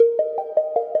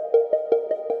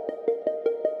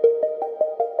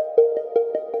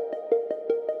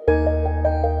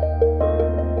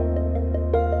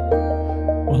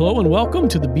Hello and welcome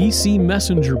to the BC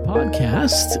Messenger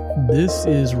podcast. This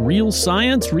is real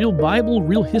science, real Bible,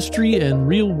 real history, and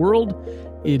real world.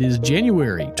 It is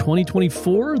January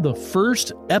 2024, the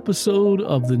first episode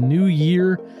of the new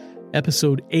year,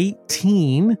 episode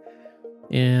 18.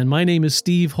 And my name is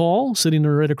Steve Hall. Sitting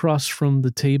right across from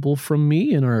the table from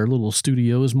me in our little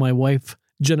studio is my wife,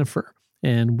 Jennifer.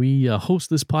 And we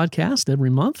host this podcast every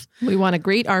month. We want to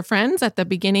greet our friends at the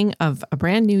beginning of a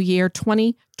brand new year,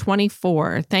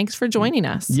 2024. Thanks for joining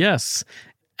us. Yes.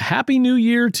 Happy New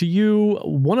Year to you.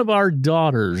 One of our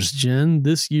daughters, Jen,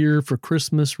 this year for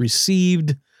Christmas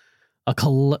received a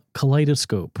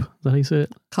kaleidoscope. Is that how you say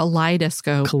it?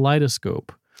 Kaleidoscope.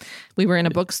 Kaleidoscope. We were in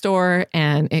a bookstore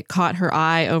and it caught her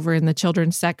eye over in the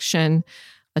children's section,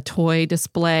 a toy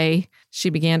display. She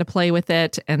began to play with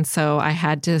it. And so I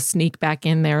had to sneak back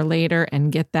in there later and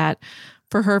get that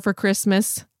for her for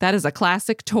Christmas. That is a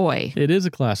classic toy. It is a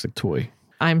classic toy.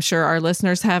 I'm sure our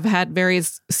listeners have had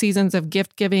various seasons of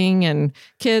gift giving and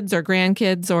kids or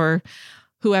grandkids or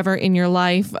whoever in your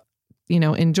life,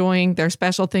 enjoying their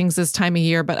special things this time of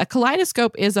year. But a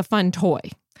kaleidoscope is a fun toy.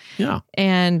 Yeah.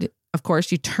 And of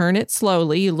course, you turn it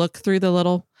slowly. You look through the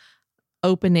little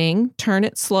opening, turn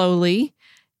it slowly,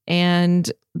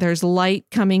 and there's light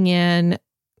coming in,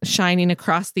 shining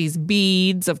across these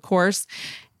beads, of course,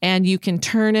 and you can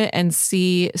turn it and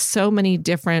see so many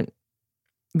different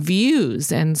views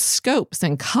and scopes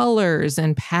and colors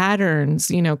and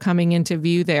patterns, coming into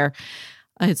view there.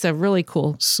 It's a really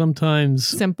cool,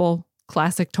 simple,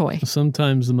 classic toy.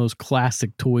 Sometimes the most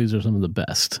classic toys are some of the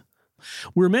best.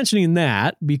 We're mentioning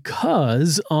that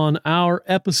because on our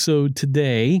episode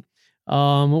today,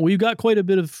 we've got quite a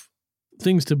bit of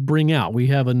things to bring out. We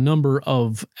have a number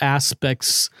of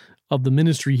aspects of the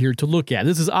ministry here to look at.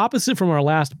 This is opposite from our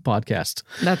last podcast.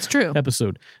 That's true.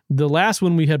 Episode. The last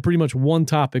one we had pretty much one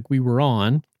topic we were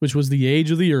on, which was the age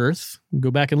of the earth.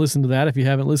 Go back and listen to that if you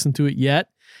haven't listened to it yet.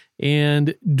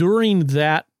 And during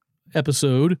that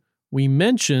episode, we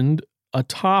mentioned a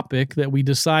topic that we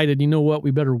decided, we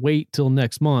better wait till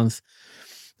next month.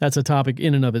 That's a topic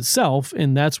in and of itself,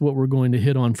 and that's what we're going to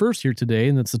hit on first here today,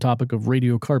 and that's the topic of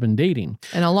radiocarbon dating.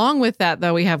 And along with that,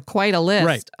 though, we have quite a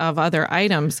list of other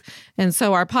items. And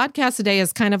so our podcast today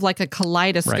is kind of like a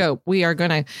kaleidoscope. Right. We are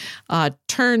going to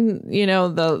turn,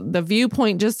 the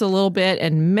viewpoint just a little bit,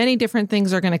 and many different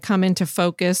things are going to come into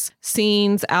focus,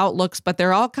 scenes, outlooks, but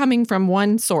they're all coming from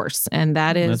one source, and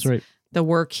that's right. The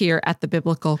work here at the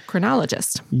Biblical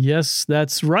Chronologist. Yes,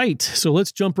 that's right. So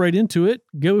let's jump right into it.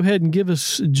 Go ahead and give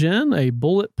us, Jen, a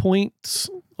bullet point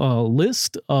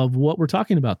list of what we're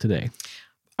talking about today.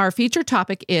 Our featured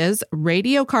topic is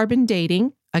radiocarbon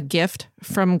dating, a gift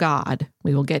from God.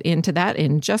 We will get into that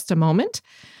in just a moment.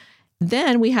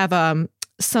 Then we have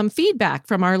some feedback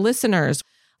from our listeners,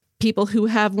 people who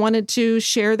have wanted to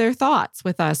share their thoughts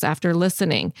with us after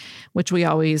listening, which we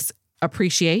always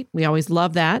appreciate. We always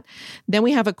love that. Then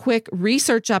we have a quick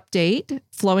research update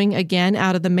flowing again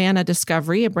out of the Manna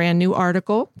Discovery, a brand new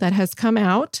article that has come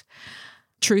out.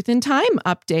 Truth in Time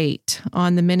update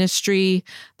on the ministry,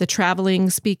 the traveling,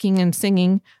 speaking, and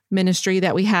singing ministry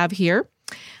that we have here.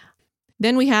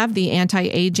 Then we have the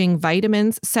anti-aging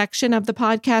vitamins section of the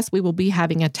podcast. We will be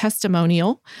having a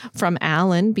testimonial from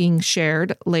Alan being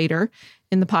shared later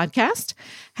in the podcast.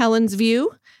 Helen's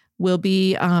View will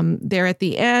be there at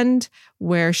the end,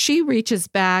 where she reaches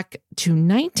back to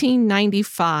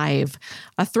 1995,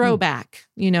 a throwback,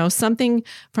 something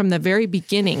from the very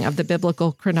beginning of the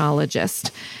Biblical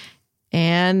Chronologist.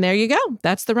 And there you go.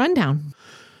 That's the rundown.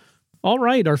 All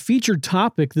right. Our featured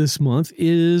topic this month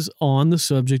is on the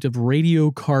subject of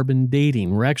radiocarbon dating.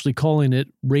 We're actually calling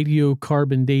it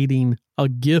Radiocarbon Dating, a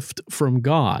Gift from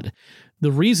God.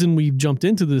 The reason we've jumped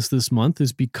into this month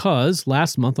is because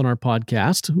last month on our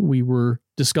podcast, we were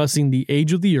discussing the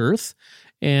age of the earth,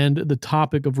 and the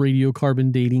topic of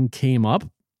radiocarbon dating came up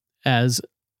as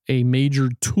a major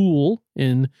tool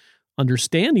in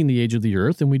understanding the age of the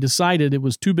earth, and we decided it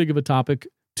was too big of a topic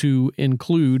to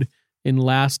include in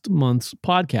last month's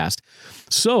podcast.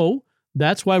 So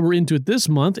that's why we're into it this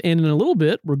month, and in a little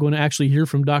bit, we're going to actually hear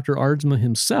from Dr. Aardsma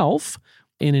himself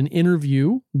in an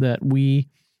interview that we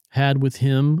had with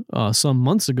him some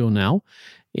months ago now,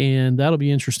 and that'll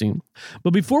be interesting.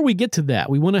 But before we get to that,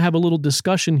 we want to have a little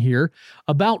discussion here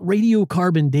about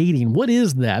radiocarbon dating. What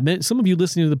is that? Some of you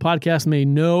listening to the podcast may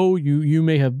know, you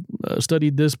may have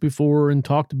studied this before and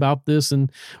talked about this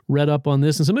and read up on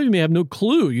this, and some of you may have no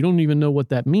clue. You don't even know what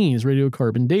that means,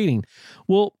 radiocarbon dating.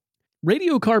 Well,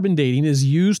 radiocarbon dating is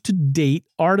used to date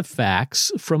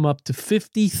artifacts from up to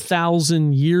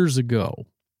 50,000 years ago.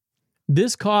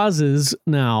 This causes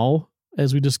now,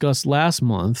 as we discussed last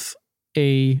month,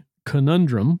 a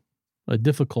conundrum, a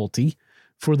difficulty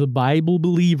for the Bible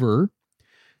believer.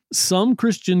 Some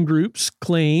Christian groups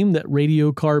claim that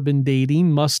radiocarbon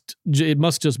dating must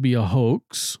just be a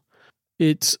hoax.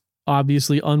 It's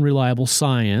obviously unreliable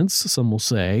science, some will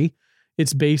say.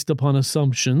 It's based upon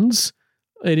assumptions.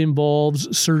 It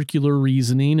involves circular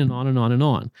reasoning and on and on and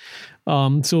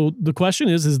on. So the question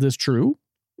is this true?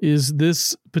 Is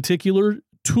this particular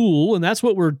tool, and that's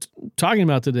what we're talking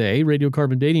about today,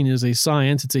 radiocarbon dating is a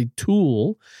science, it's a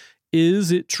tool.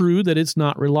 Is it true that it's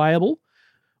not reliable?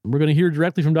 We're going to hear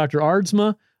directly from Dr.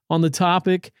 Aardsma on the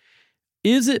topic.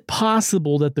 Is it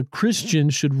possible that the Christian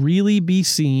should really be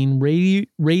seeing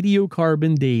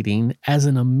radiocarbon dating as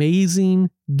an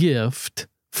amazing gift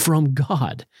from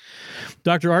God?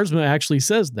 Dr. Aardsma actually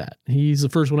says that. He's the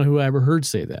first one who I ever heard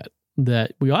say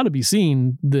that we ought to be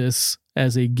seeing this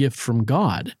as a gift from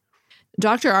God.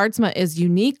 Dr. Aardsma is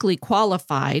uniquely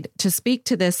qualified to speak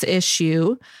to this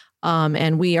issue.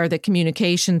 And we are the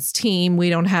communications team. We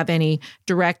don't have any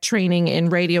direct training in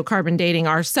radiocarbon dating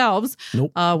ourselves.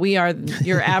 Nope. We are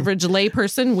your average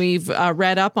layperson. We've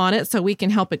read up on it, so we can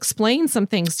help explain some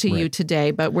things to you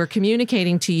today. But we're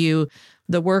communicating to you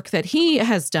the work that he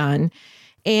has done.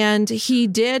 And he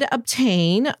did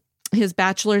obtain his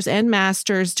bachelor's and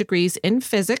master's degrees in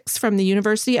physics from the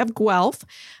University of Guelph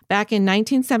back in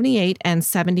 1978 and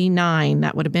 79.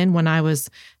 That would have been when I was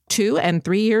 2 and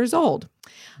 3 years old.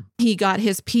 He got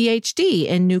his PhD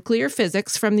in nuclear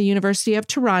physics from the University of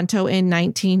Toronto in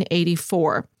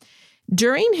 1984.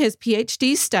 During his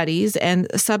PhD studies and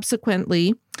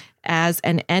subsequently as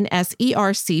an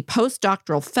NSERC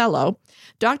postdoctoral fellow,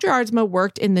 Dr. Aardsma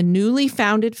worked in the newly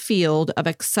founded field of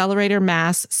accelerator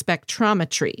mass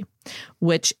spectrometry,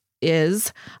 which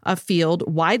is a field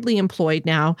widely employed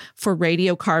now for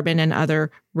radiocarbon and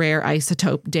other rare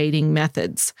isotope dating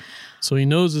methods. So he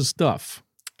knows his stuff.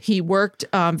 He worked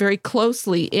very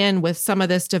closely with some of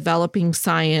this developing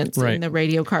science in the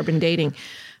radiocarbon dating.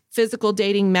 Physical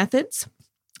dating methods,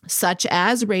 such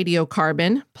as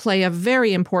radiocarbon, play a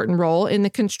very important role in the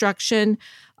construction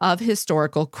of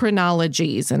historical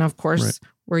chronologies. And of course,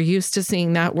 we're used to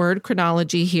seeing that word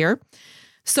chronology here.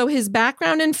 So his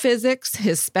background in physics,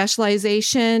 his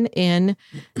specialization in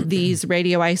these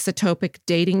radioisotopic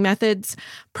dating methods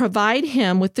provide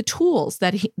him with the tools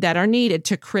that are needed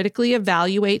to critically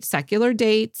evaluate secular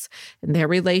dates and their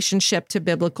relationship to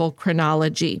biblical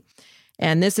chronology.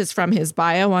 And this is from his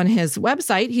bio on his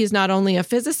website. He's not only a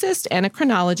physicist and a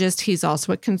chronologist, he's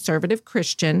also a conservative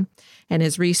Christian, and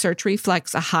his research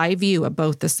reflects a high view of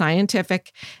both the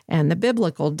scientific and the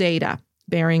biblical data,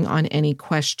 bearing on any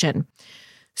question.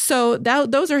 So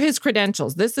those are his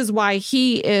credentials. This is why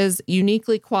he is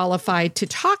uniquely qualified to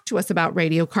talk to us about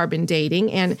radiocarbon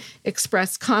dating and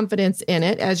express confidence in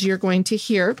it, as you're going to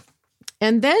hear.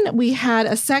 And then we had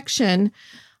a section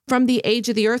from the Age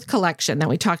of the Earth collection that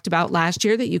we talked about last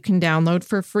year that you can download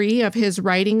for free of his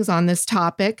writings on this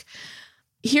topic.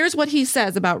 Here's what he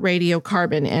says about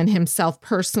radiocarbon and himself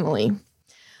personally.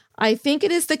 I think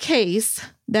it is the case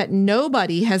that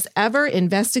nobody has ever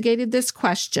investigated this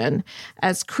question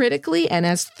as critically and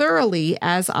as thoroughly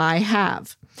as I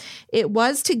have. It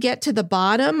was to get to the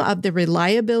bottom of the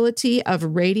reliability of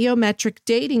radiometric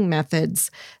dating methods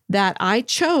that I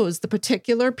chose the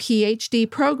particular PhD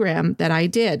program that I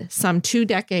did some 2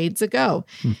 decades ago.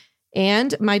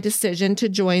 And my decision to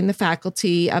join the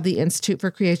faculty of the Institute for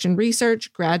Creation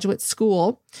Research graduate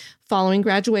school following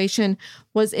graduation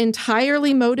was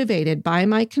entirely motivated by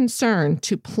my concern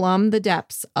to plumb the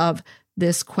depths of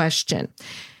this question.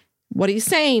 What he's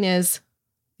saying is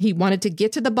he wanted to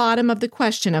get to the bottom of the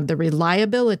question of the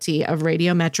reliability of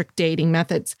radiometric dating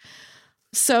methods.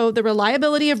 So the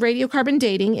reliability of radiocarbon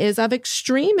dating is of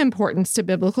extreme importance to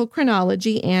biblical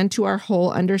chronology and to our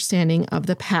whole understanding of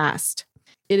the past.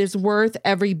 It is worth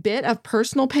every bit of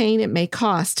personal pain it may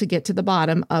cost to get to the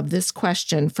bottom of this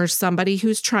question for somebody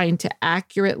who's trying to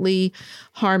accurately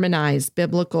harmonize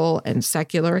biblical and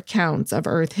secular accounts of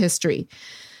Earth history.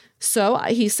 So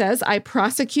he says, I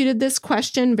prosecuted this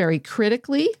question very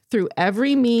critically through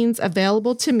every means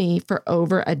available to me for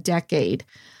over a decade.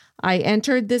 I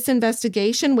entered this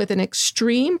investigation with an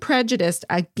extreme prejudice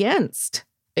against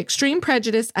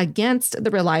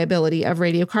the reliability of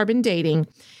radiocarbon dating,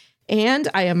 and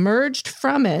I emerged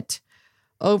from it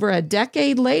over a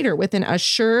decade later with an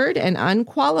assured and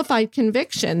unqualified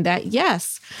conviction that,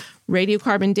 yes,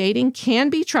 radiocarbon dating can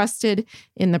be trusted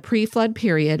in the pre-flood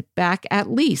period back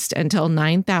at least until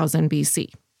 9000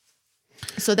 BC.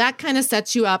 So that kind of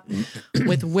sets you up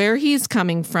with where he's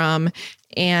coming from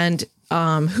and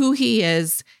who he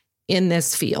is in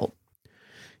this field.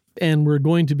 And we're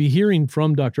going to be hearing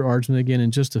from Dr. Aardsma again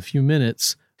in just a few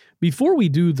minutes. Before we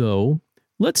do, though,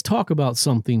 let's talk about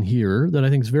something here that I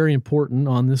think is very important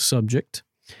on this subject.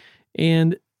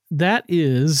 And that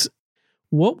is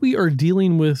what we are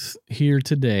dealing with here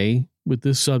today with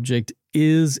this subject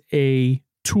is a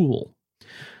tool.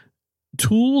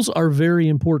 Tools are very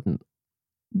important.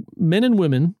 Men and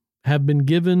women have been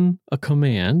given a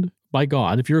command by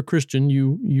God. If you're a Christian,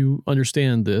 you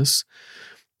understand this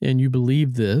and you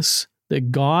believe this,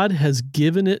 that God has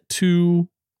given it to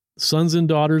sons and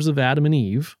daughters of Adam and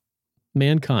Eve,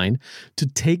 mankind, to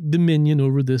take dominion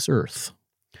over this earth,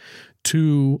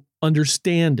 to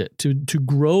understand it, to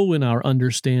grow in our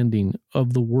understanding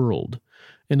of the world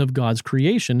and of God's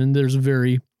creation. And there's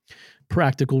very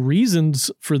practical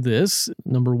reasons for this.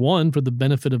 Number one, for the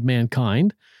benefit of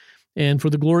mankind and for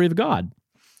the glory of God.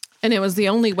 And it was the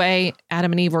only way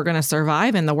Adam and Eve were going to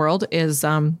survive in the world is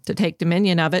to take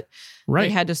dominion of it. Right. They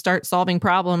had to start solving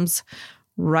problems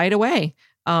right away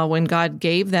when God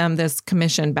gave them this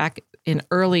commission back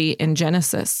early in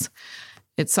Genesis.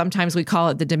 It's sometimes we call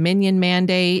it the dominion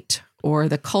mandate or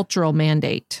the cultural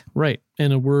mandate. Right.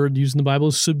 And a word used in the Bible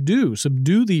is subdue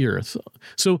the earth.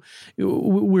 So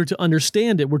we're to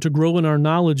understand it. We're to grow in our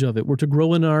knowledge of it. We're to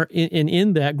grow in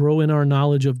grow in our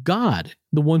knowledge of God,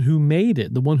 the one who made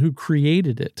it, the one who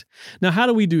created it. Now, how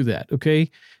do we do that?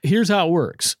 Okay. Here's how it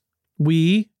works.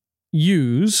 We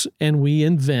use and we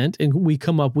invent and we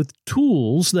come up with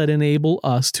tools that enable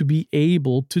us to be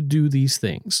able to do these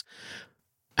things.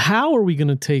 How are we going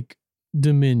to take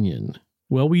dominion?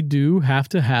 Well, we do have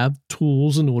to have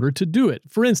tools in order to do it.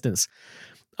 For instance,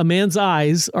 a man's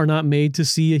eyes are not made to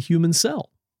see a human cell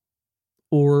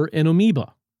or an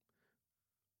amoeba.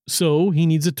 So he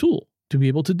needs a tool to be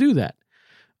able to do that.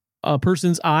 A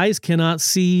person's eyes cannot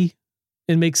see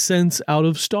and make sense out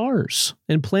of stars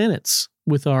and planets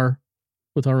with our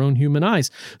own human eyes.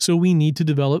 So we need to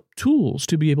develop tools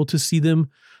to be able to see them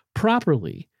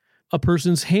properly. A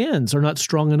person's hands are not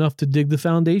strong enough to dig the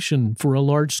foundation for a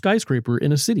large skyscraper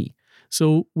in a city.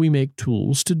 So we make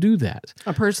tools to do that.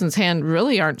 A person's hand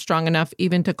really aren't strong enough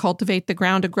even to cultivate the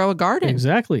ground to grow a garden.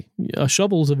 Exactly. A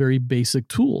shovel is a very basic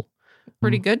tool.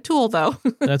 Pretty good tool, though.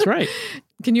 That's right.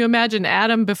 Can you imagine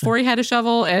Adam before he had a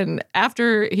shovel and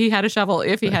after he had a shovel,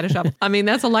 if he had a shovel? I mean,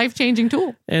 that's a life-changing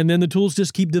tool. And then the tools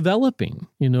just keep developing.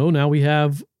 Now we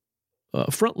have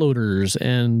front loaders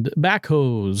and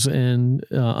backhoes and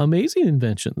amazing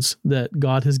inventions that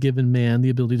God has given man the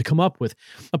ability to come up with.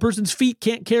 A person's feet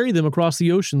can't carry them across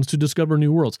the oceans to discover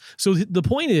new worlds. So the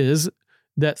point is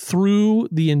that through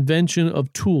the invention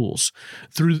of tools,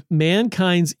 through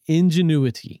mankind's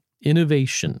ingenuity,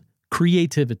 innovation,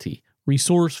 creativity,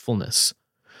 resourcefulness,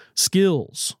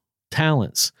 skills,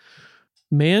 talents,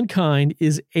 mankind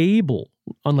is able,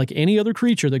 unlike any other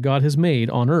creature that God has made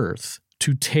on earth,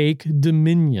 to take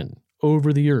dominion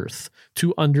over the earth,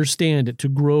 to understand it, to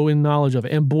grow in knowledge of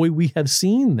it. And boy, we have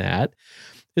seen that,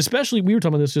 especially, we were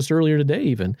talking about this just earlier today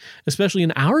even, especially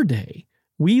in our day.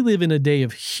 We live in a day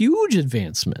of huge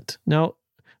advancement. Now,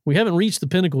 we haven't reached the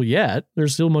pinnacle yet.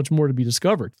 There's still much more to be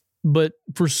discovered. But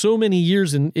for so many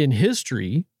years in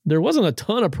history, there wasn't a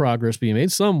ton of progress being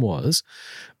made. Some was.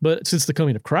 But since the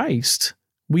coming of Christ,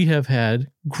 we have had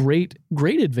great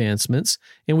advancements,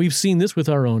 and we've seen this with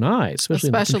our own eyes, especially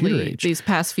in the computer age. These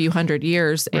past few hundred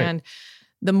years. Right. And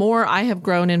the more I have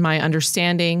grown in my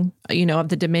understanding, of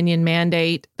the dominion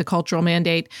mandate, the cultural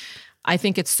mandate, I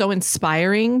think it's so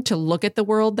inspiring to look at the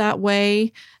world that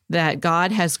way, that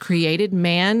God has created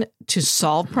man to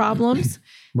solve problems.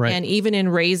 Right. And even in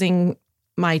raising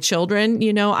my children,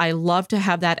 I love to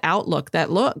have that outlook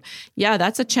that, look, yeah,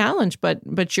 that's a challenge,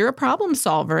 but you're a problem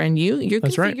solver and you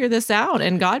can figure this out.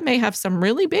 And God may have some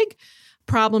really big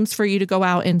problems for you to go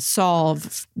out and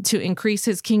solve to increase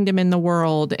his kingdom in the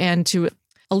world and to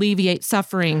alleviate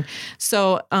suffering.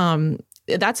 So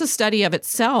that's a study of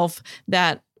itself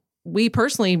that we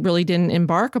personally really didn't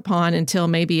embark upon until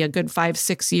maybe a good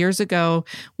 5-6 years ago.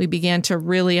 We began to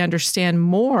really understand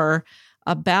more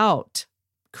about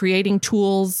creating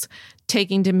tools,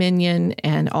 taking dominion,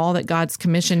 and all that God's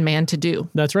commissioned man to do.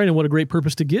 That's right. And what a great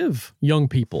purpose to give young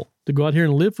people, to go out here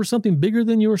and live for something bigger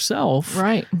than yourself.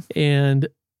 Right. And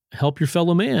help your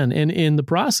fellow man. And in the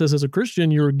process, as a Christian,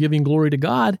 you're giving glory to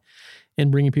God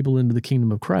and bringing people into the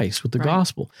kingdom of Christ with the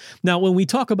gospel. Now, when we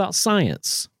talk about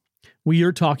science, we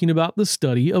are talking about the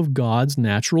study of God's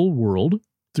natural world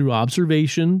through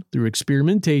observation, through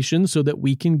experimentation, so that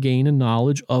we can gain a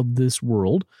knowledge of this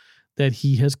world that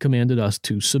he has commanded us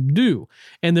to subdue.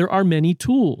 And there are many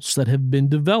tools that have been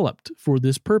developed for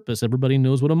this purpose. Everybody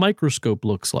knows what a microscope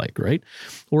looks like, right?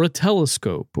 Or a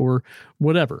telescope or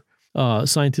whatever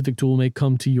scientific tool may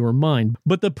come to your mind.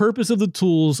 But the purpose of the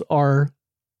tools are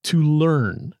to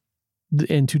learn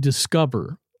and to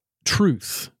discover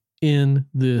truth in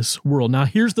this world. Now,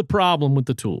 here's the problem with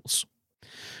the tools.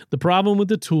 The problem with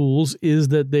the tools is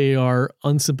that they are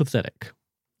unsympathetic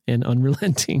and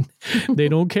unrelenting. They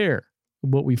don't care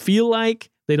what we feel like.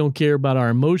 They don't care about our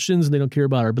emotions. They don't care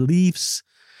about our beliefs.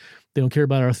 They don't care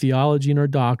about our theology and our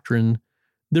doctrine.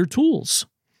 They're tools.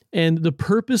 And the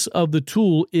purpose of the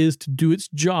tool is to do its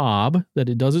job, that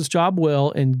it does its job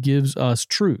well and gives us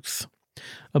truth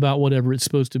about whatever it's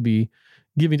supposed to be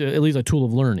giving, at least a tool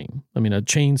of learning. I mean, a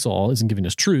chainsaw isn't giving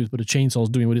us truth, but a chainsaw is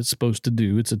doing what it's supposed to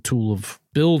do. It's a tool of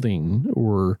building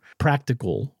or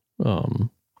practical.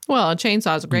 Well, a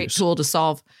chainsaw is a great tool to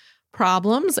solve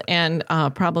problems and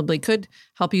probably could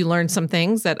help you learn some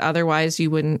things that otherwise you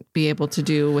wouldn't be able to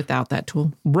do without that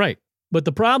tool. Right. But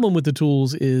the problem with the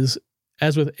tools is,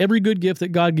 as with every good gift that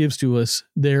God gives to us,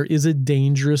 there is a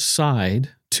dangerous side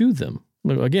to them.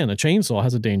 Again, a chainsaw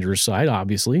has a dangerous side,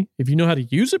 obviously. If you know how to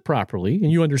use it properly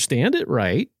and you understand it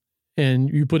right and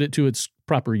you put it to its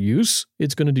proper use,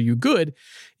 it's going to do you good.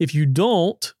 If you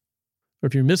don't, or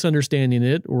if you're misunderstanding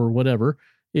it or whatever,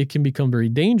 it can become very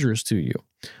dangerous to you.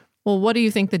 Well, what do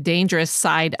you think the dangerous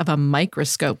side of a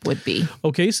microscope would be?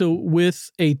 Okay, so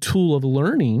with a tool of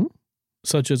learning,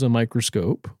 such as a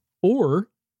microscope or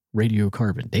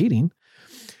radiocarbon dating,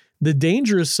 the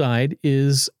dangerous side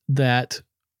is that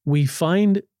we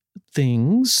find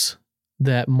things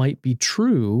that might be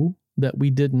true that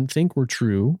we didn't think were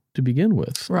true to begin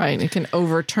with. Right. It can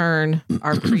overturn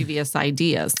our previous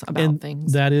ideas about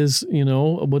things. That is,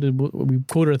 what we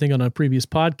quoted, I think, on a previous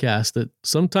podcast, that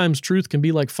sometimes truth can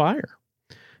be like fire.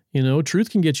 Truth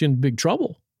can get you in big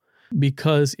trouble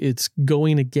because it's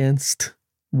going against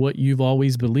what you've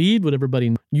always believed, what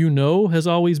everybody has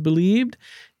always believed.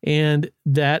 And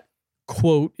that,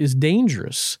 quote, is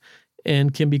dangerous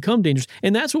and can become dangerous.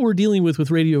 And that's what we're dealing with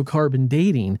radiocarbon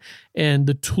dating and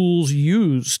the tools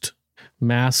used,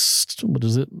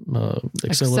 accelerator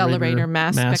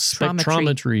mass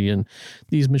spectrometry, and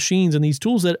these machines and these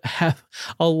tools that have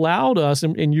allowed us,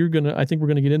 and I think we're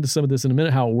going to get into some of this in a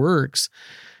minute, how it works,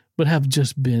 but have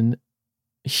just been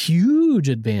huge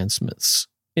advancements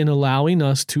in allowing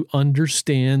us to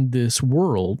understand this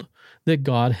world that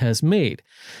God has made.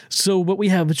 So, but we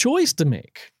have a choice to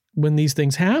make when these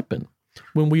things happen.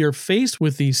 When we are faced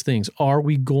with these things, are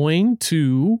we going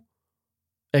to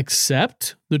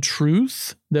accept the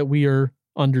truth that we are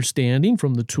understanding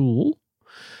from the tool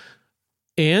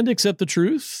and accept the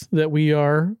truth that we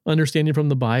are understanding from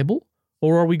the Bible?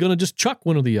 Or are we going to just chuck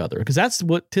one or the other? Because that's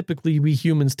what typically we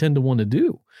humans tend to want to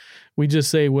do. We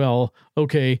just say, well,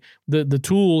 okay, the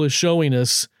tool is showing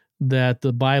us that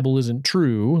the Bible isn't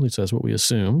true. At least that's what we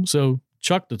assume. So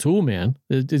chuck the tool, man.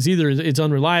 It's either it's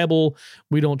unreliable,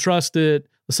 we don't trust it,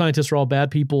 the scientists are all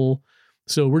bad people,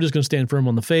 so we're just going to stand firm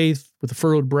on the faith with a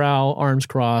furrowed brow, arms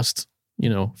crossed,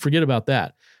 forget about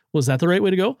that. Well, is that the right way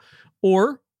to go?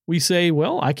 Or we say,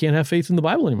 well, I can't have faith in the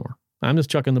Bible anymore. I'm just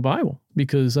chucking the Bible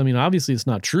because, obviously it's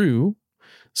not true.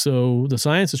 So the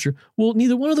science is true. Well,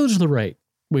 neither one of those are the right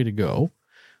way to go.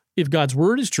 If God's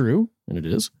word is true, and it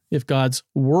is, if God's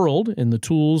world and the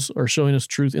tools are showing us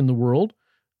truth in the world,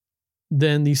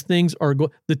 then these things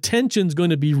the tension's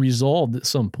going to be resolved at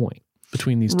some point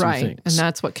between these two things. Right. And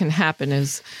that's what can happen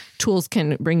is tools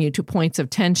can bring you to points of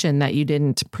tension that you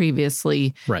didn't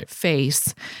previously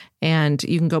face. And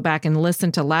you can go back and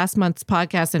listen to last month's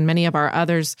podcast and many of our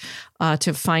others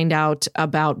to find out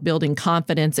about building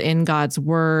confidence in God's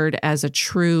word as a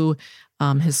true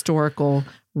historical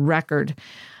record.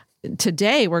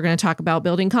 Today, we're going to talk about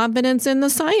building confidence in the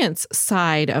science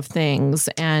side of things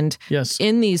and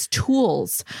in these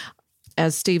tools.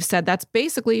 As Steve said, that's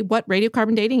basically what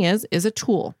radiocarbon dating is a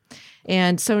tool.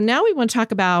 And so now we want to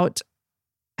talk about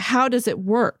how does it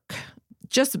work?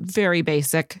 Just very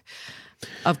basic.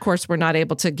 Of course, we're not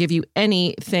able to give you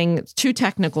anything too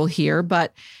technical here,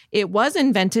 but it was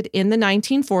invented in the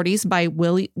 1940s by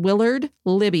Willard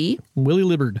Libby.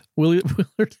 Willard Libby.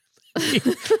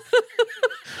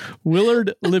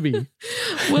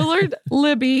 Willard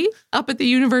Libby up at the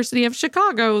University of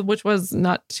Chicago, which was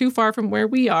not too far from where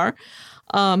we are,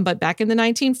 but back in the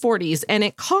 1940s. And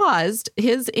it caused,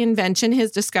 his invention,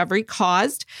 his discovery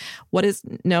caused what is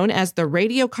known as the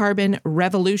radiocarbon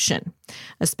revolution,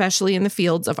 especially in the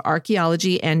fields of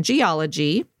archaeology and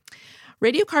geology.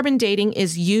 Radiocarbon dating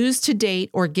is used to date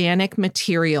organic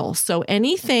material. So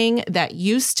anything that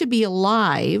used to be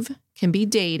alive can be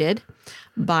dated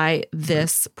by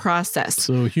this process.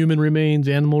 So human remains,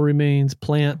 animal remains,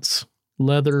 plants,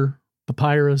 leather,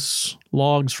 papyrus,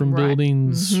 logs from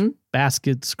buildings,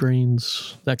 baskets,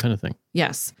 grains, that kind of thing.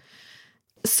 Yes.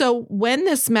 So when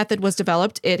this method was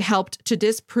developed, it helped to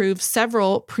disprove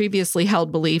several previously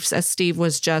held beliefs, as Steve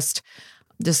was just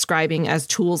describing, as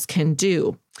tools can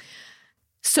do.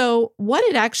 So what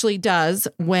it actually does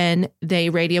when they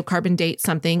radiocarbon date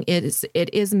something is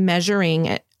it is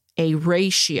measuring a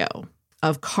ratio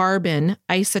of carbon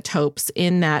isotopes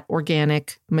in that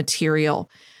organic material.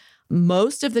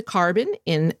 Most of the carbon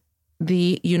in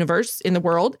the universe, in the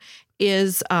world,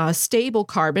 is stable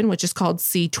carbon, which is called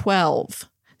C12,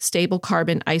 stable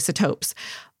carbon isotopes.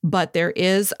 But there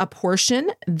is a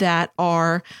portion that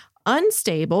are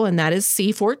unstable, and that is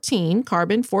C14,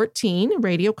 carbon 14,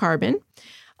 radiocarbon.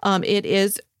 It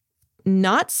is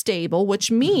not stable,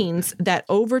 which means that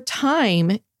over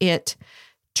time it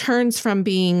turns from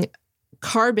being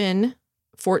carbon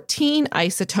 14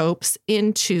 isotopes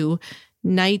into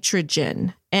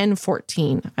nitrogen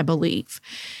N14, I believe.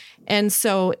 And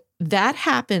so that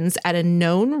happens at a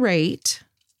known rate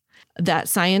that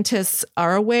scientists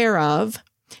are aware of.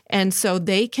 And so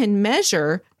they can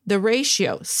measure the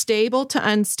ratio, stable to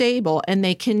unstable, and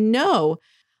they can know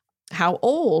how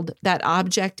old that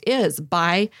object is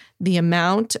by the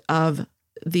amount of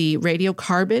the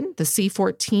radiocarbon, the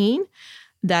C14,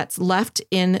 that's left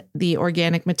in the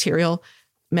organic material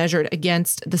measured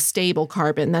against the stable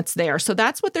carbon that's there. So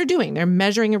that's what they're doing. They're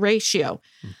measuring a ratio.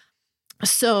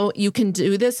 So you can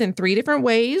do this in 3 different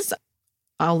ways.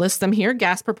 I'll list them here: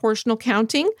 gas proportional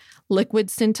counting, liquid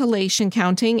scintillation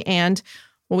counting, and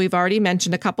what we've already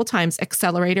mentioned a couple times,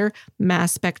 accelerator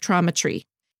mass spectrometry.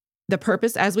 The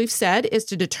purpose, as we've said, is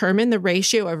to determine the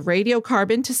ratio of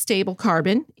radiocarbon to stable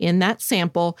carbon in that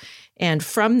sample. And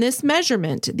from this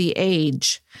measurement, the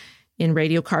age in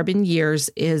radiocarbon years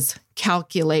is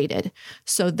calculated.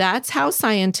 So that's how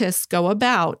scientists go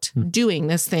about doing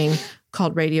this thing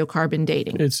called radiocarbon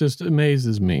dating. It just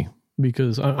amazes me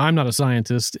because I'm not a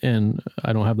scientist and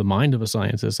I don't have the mind of a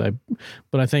scientist.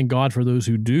 But I thank God for those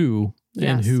who do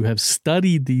and who have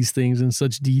studied these things in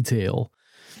such detail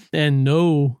and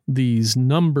know these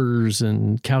numbers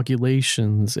and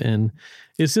calculations. And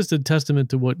it's just a testament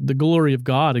to what the glory of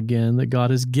God, again, that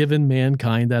God has given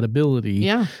mankind that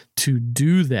ability to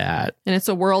do that. And it's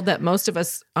a world that most of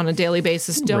us on a daily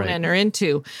basis don't enter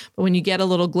into. But when you get a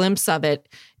little glimpse of it,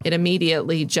 it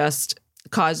immediately just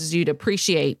causes you to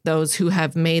appreciate those who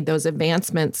have made those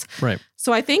advancements. Right.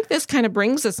 So I think this kind of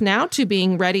brings us now to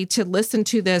being ready to listen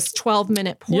to this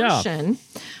 12-minute portion.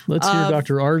 Let's hear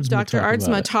Dr. Aardsma Dr.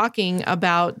 Aardsma talking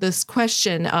about this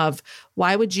question of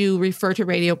why would you refer to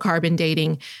radiocarbon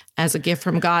dating as a gift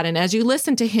from God? And as you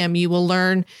listen to him, you will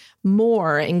learn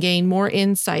more and gain more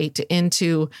insight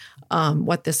into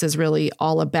what this is really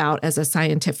all about as a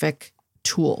scientific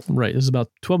tool. Right. This is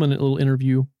about a 12-minute little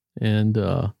interview. And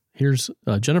here's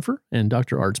Jennifer and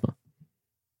Dr. Aardsma.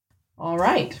 All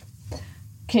right.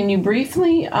 Can you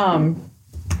briefly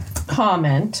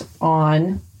comment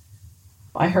on,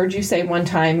 I heard you say one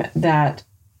time that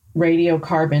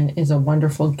radiocarbon is a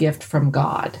wonderful gift from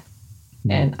God.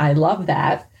 And I love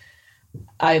that.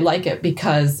 I like it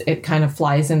because it kind of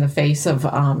flies in the face of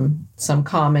some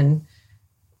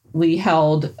commonly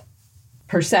held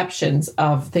perceptions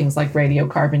of things like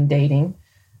radiocarbon dating.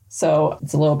 So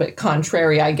it's a little bit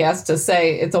contrary, I guess, to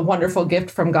say it's a wonderful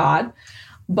gift from God,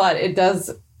 but it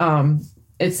does,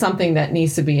 it's something that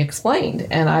needs to be explained.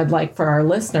 And I'd like for our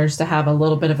listeners to have a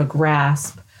little bit of a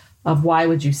grasp of why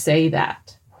would you say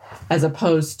that, as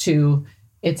opposed to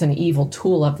it's an evil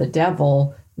tool of the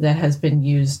devil that has been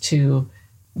used to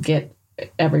get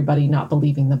everybody not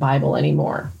believing the Bible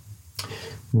anymore.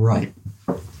 Right.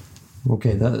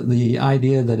 Okay, the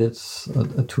idea that it's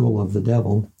a tool of the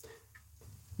devil.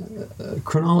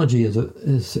 Chronology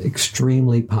is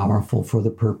extremely powerful for the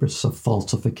purpose of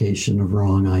falsification of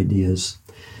wrong ideas.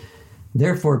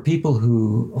 Therefore, people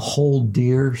who hold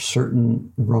dear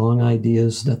certain wrong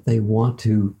ideas that they want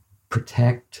to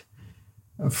protect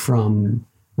from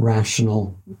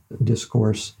rational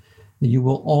discourse, you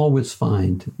will always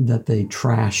find that they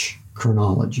trash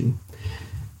chronology.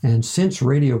 And since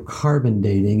radiocarbon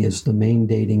dating is the main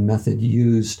dating method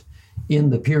used in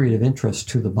the period of interest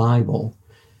to the Bible,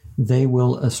 they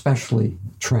will especially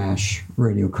trash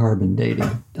radiocarbon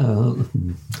dating.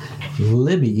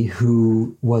 Libby,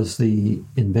 who was the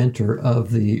inventor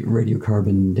of the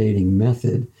radiocarbon dating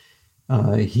method,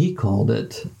 he called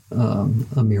it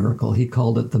a miracle. He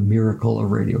called it the miracle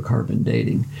of radiocarbon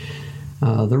dating.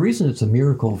 The reason it's a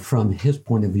miracle from his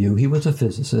point of view, he was a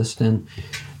physicist, and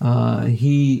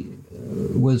he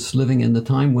was living in the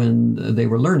time when they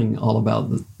were learning all about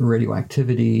the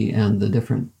radioactivity and the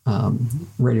different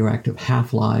radioactive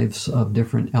half-lives of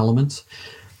different elements.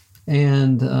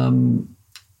 And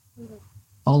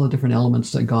all the different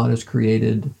elements that God has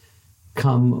created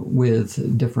come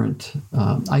with different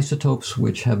isotopes,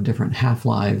 which have different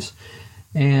half-lives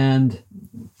and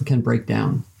can break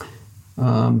down.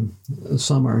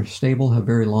 Some are stable, have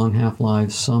very long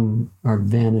half-lives. Some are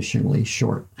vanishingly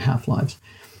short half-lives.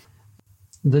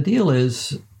 The deal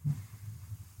is,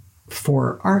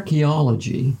 for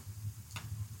archaeology,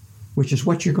 which is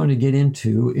what you're going to get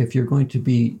into if you're going to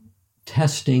be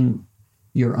testing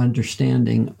your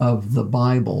understanding of the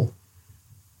Bible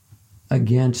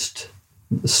against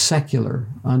secular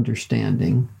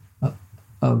understanding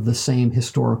of the same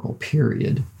historical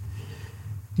period,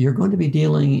 you're going to be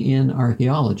dealing in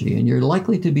archaeology, and you're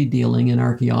likely to be dealing in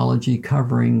archaeology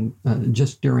covering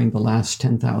just during the last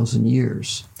 10,000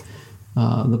 years.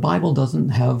 The Bible doesn't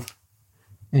have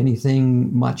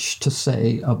anything much to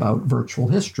say about virtual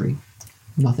history,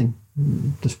 nothing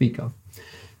to speak of.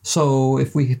 So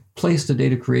if we place the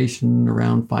date of creation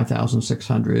around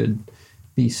 5,600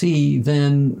 BC,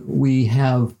 then we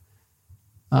have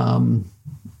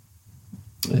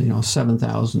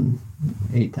 7,000,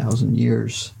 8,000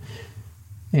 years.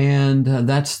 And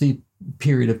that's the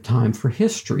period of time for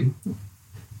history.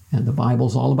 And the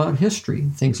Bible's all about history.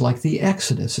 Things like the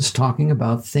Exodus is talking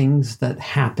about things that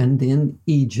happened in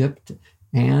Egypt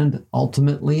and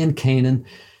ultimately in Canaan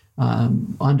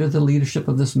under the leadership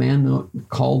of this man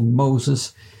called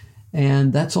Moses.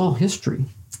 And that's all history.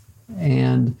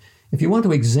 And if you want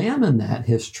to examine that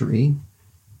history,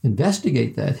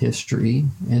 investigate that history,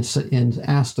 and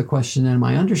ask the question, am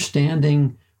I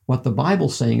understanding what the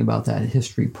Bible's saying about that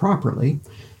history properly?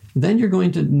 Then you're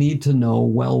going to need to know,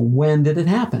 well, when did it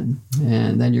happen?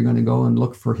 And then you're going to go and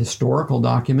look for historical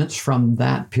documents from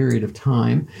that period of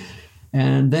time.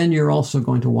 And then you're also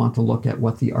going to want to look at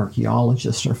what the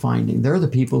archaeologists are finding. They're the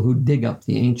people who dig up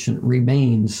the ancient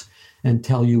remains and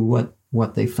tell you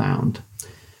what they found.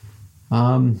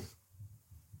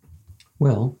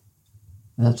 Well,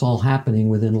 that's all happening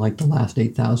within like the last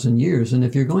 8,000 years. And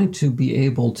if you're going to be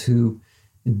able to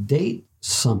date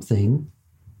something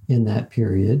in that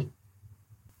period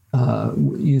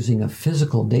using a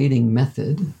physical dating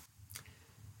method,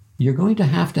 you're going to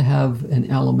have an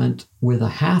element with a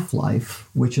half-life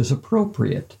which is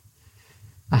appropriate.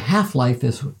 A half-life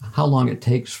is how long it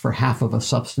takes for half of a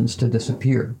substance to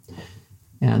disappear.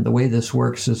 And the way this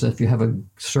works is if you have a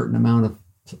certain amount of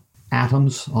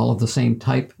atoms, all of the same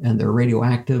type, and they're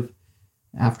radioactive,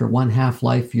 after one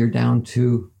half-life, you're down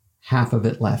to half of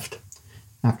it left.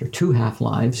 After two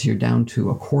half-lives, you're down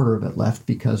to a quarter of it left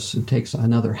because it takes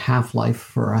another half-life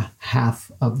for a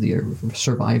half of the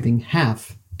surviving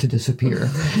half to disappear.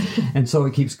 And so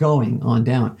it keeps going on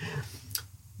down.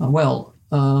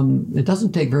 It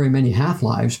doesn't take very many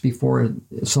half-lives before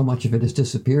so much of it has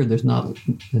disappeared, there's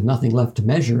nothing left to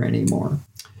measure anymore.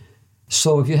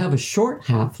 So if you have a short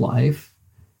half-life,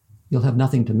 you'll have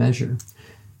nothing to measure.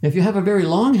 If you have a very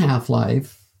long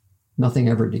half-life, nothing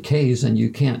ever decays, and you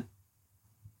can't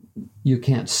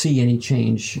see any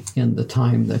change in the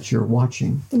time that you're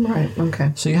watching. Right,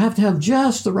 okay. So you have to have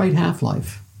just the right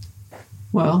half-life.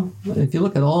 Well, if you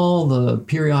look at all the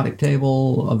periodic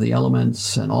table of the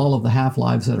elements and all of the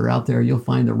half-lives that are out there, you'll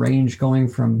find the range going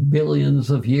from billions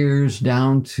of years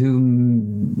down to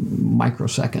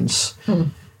microseconds.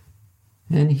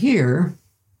 And here,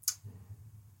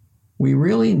 we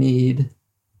really need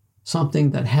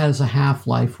something that has a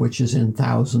half-life which is in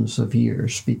thousands of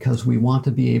years, because we want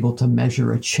to be able to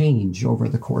measure a change over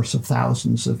the course of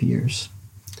thousands of years.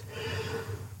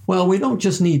 Well, we don't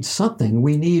just need something.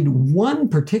 We need one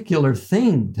particular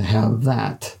thing to have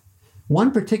that.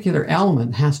 One particular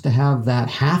element has to have that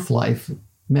half-life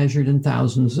measured in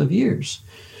thousands of years.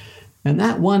 And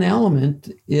that one element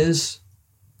is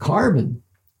carbon,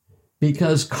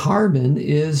 because carbon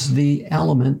is the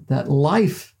element that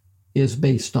life is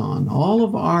based on. All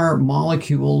of our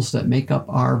molecules that make up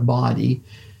our body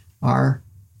are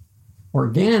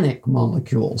organic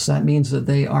molecules. That means that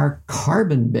they are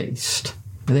carbon-based.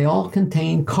 They all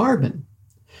contain carbon.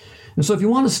 And so if you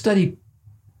want to study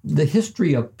the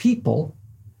history of people,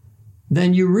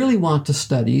 then you really want to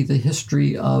study the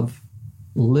history of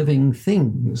living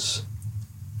things.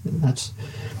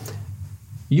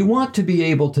 You want to be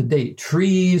able to date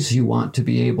trees. You want to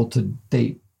be able to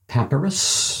date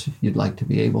papyrus. You'd like to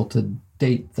be able to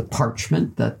date the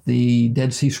parchment that the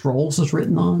Dead Sea Scrolls is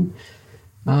written on.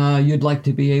 You'd like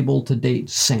to be able to date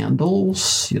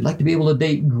sandals. You'd like to be able to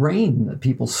date grain that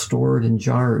people stored in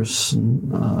jars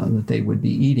and, that they would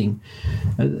be eating.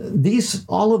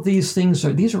 All of these things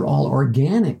are all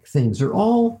organic things. They're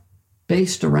all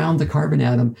based around the carbon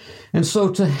atom. And so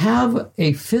to have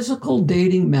a physical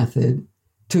dating method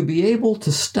to be able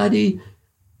to study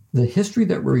the history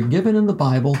that we're given in the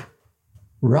Bible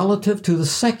relative to the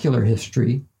secular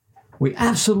history, we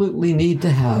absolutely need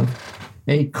to have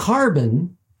a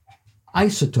carbon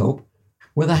isotope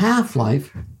with a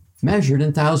half-life measured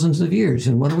in thousands of years.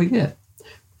 And what do we get?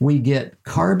 We get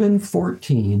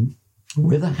carbon-14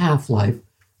 with a half-life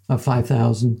of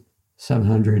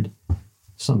 5,700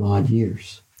 some odd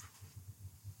years.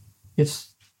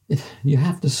 You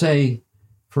have to say,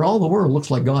 for all the world,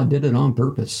 looks like God did it on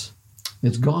purpose.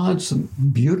 It's God's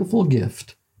beautiful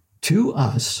gift to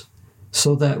us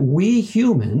so that we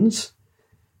humans,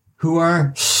 who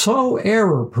are so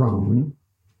error-prone,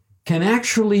 can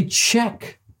actually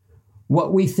check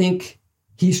what we think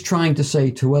he's trying to say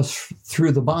to us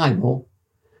through the Bible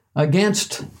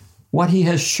against what he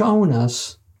has shown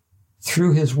us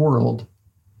through his world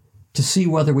to see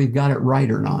whether we've got it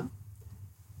right or not.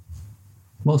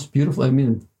 Most beautiful,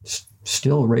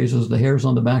 still raises the hairs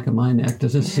on the back of my neck to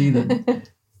just see that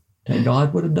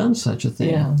God would have done such a thing.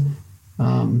 Yeah.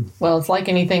 Well, it's like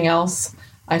anything else,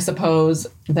 I suppose,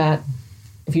 that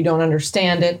if you don't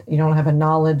understand it, you don't have a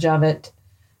knowledge of it,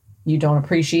 you don't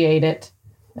appreciate it.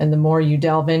 And the more you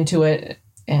delve into it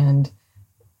and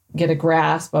get a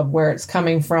grasp of where it's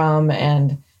coming from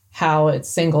and how it's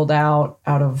singled out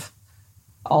of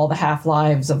all the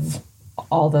half-lives of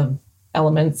all the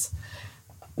elements,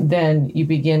 then you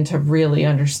begin to really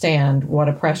understand what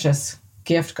a precious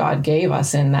gift God gave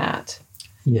us in that.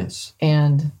 Yes.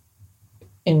 And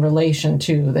in relation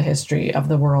to the history of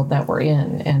the world that we're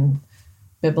in and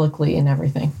biblically and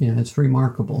everything. Yeah, it's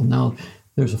remarkable. Now,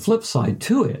 there's a flip side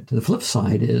to it. The flip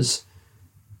side is,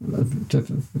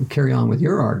 to carry on with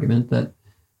your argument, that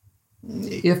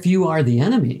if you are the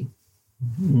enemy,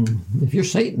 if you're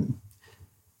Satan,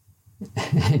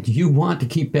 and you want to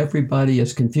keep everybody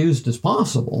as confused as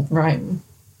possible, right,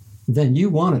 then you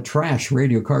want to trash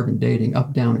radiocarbon dating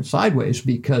up, down, and sideways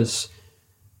because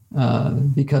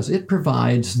it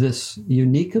provides this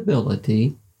unique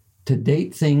ability to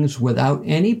date things without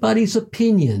anybody's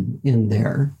opinion in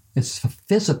there. It's a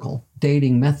physical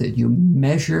dating method. You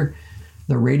measure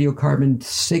the radiocarbon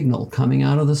signal coming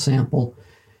out of the sample.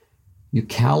 You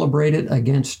calibrate it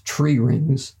against tree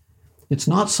rings. It's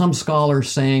not some scholar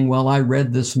saying, well, I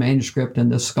read this manuscript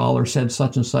and this scholar said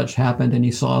such and such happened and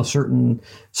he saw a certain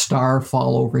star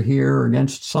fall over here or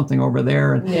against something over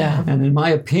there. And in my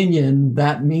opinion,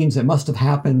 that means it must have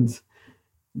happened.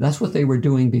 That's what they were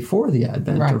doing before the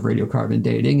advent of radiocarbon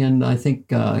dating. And I think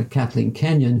Kathleen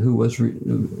Kenyon, who was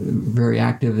very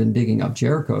active in digging up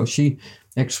Jericho, she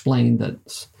explained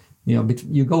that,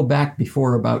 you go back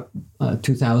before about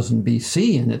 2000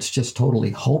 BC and it's just totally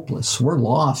hopeless. We're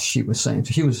lost, she was saying.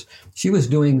 So she was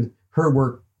doing her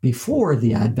work before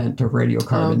the advent of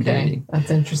radiocarbon dating.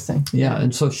 That's interesting. Yeah,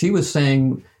 and so she was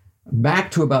saying back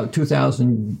to about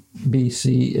 2000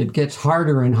 BC, it gets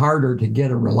harder and harder to get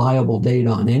a reliable date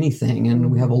on anything. And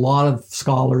we have a lot of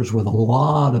scholars with a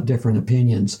lot of different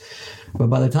opinions. But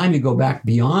by the time you go back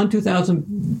beyond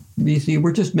 2000 BC,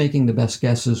 we're just making the best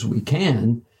guesses we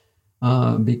can.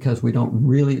 Because we don't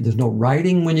really, there's no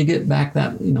writing when you get back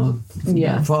that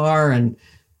far, and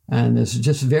there's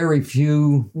just very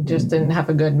few. Just didn't have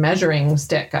a good measuring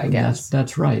stick, I guess.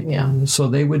 That's right. Yeah. So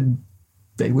they would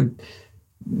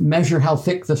measure how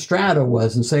thick the strata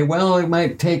was and say, well, it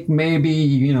might take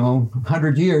maybe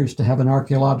 100 years to have an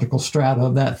archaeological strata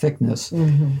of that thickness.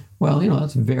 Mm-hmm. Well,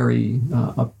 that's very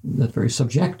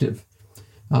subjective.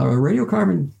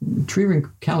 Tree ring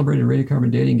calibrated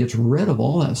radiocarbon dating gets rid of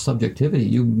all that subjectivity.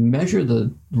 You measure the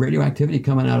radioactivity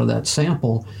coming out of that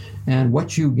sample, and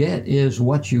what you get is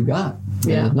what you got.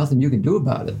 Yeah. There's nothing you can do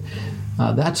about it.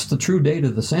 That's the true date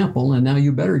of the sample, and now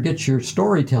you better get your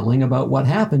storytelling about what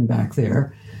happened back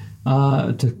there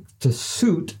to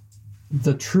suit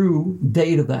the true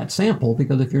date of that sample,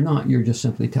 because if you're not, you're just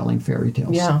simply telling fairy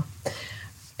tales. Yeah.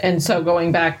 And so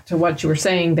going back to what you were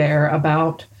saying there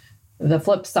about the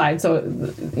flip side. So,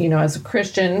 as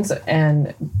Christians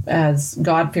and as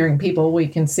God-fearing people, we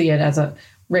can see it as a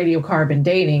radiocarbon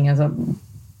dating as a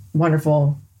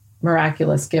wonderful,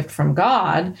 miraculous gift from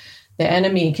God. The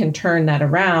enemy can turn that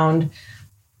around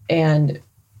and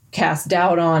cast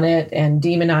doubt on it and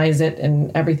demonize it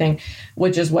and everything,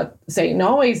 which is what Satan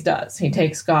always does. He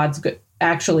takes God's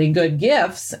actually good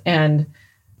gifts and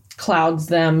clouds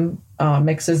them,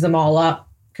 mixes them all up,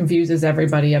 confuses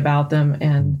everybody about them,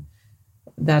 and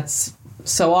that's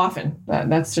so often.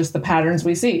 That's just the patterns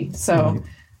we see. So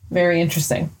very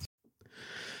interesting.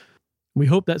 We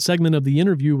hope that segment of the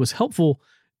interview was helpful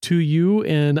to you.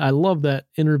 And I love that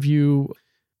interview,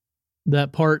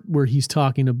 that part where he's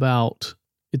talking about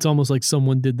it's almost like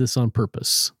someone did this on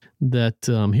purpose.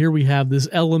 that here we have this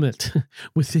element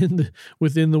within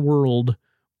the world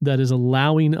that is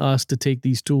allowing us to take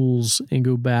these tools and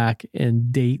go back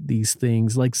and date these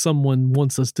things like someone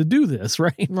wants us to do this,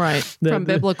 right? Right. From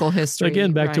biblical history.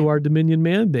 Again, back to our dominion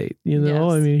mandate. Yes.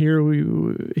 I mean, here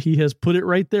he has put it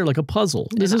right there like a puzzle.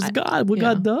 This is God, what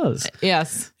God does.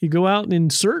 Yes. You go out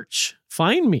and search,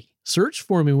 find me, search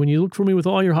for me when you look for me with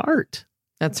all your heart.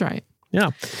 That's right. Yeah.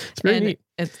 It's very neat.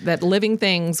 It's that living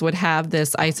things would have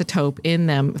this isotope in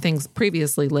them, things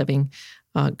previously living,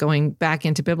 going back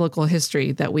into biblical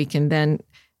history that we can then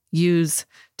use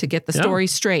to get the story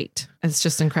straight. It's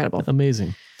just incredible.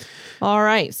 Amazing. All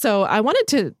right. So I wanted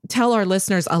to tell our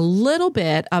listeners a little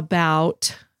bit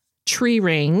about tree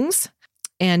rings,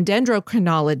 and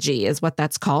dendrochronology is what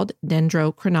that's called,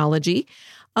 dendrochronology.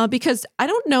 Because I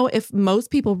don't know if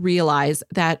most people realize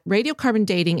that radiocarbon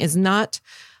dating is not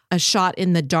a shot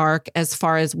in the dark as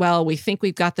far as, well, we think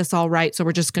we've got this all right, so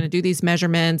we're just going to do these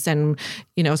measurements. And,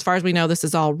 as far as we know, this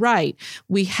is all right.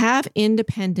 We have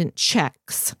independent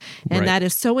checks. And that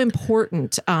is so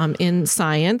important in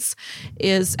science,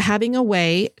 is having a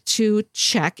way to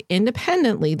check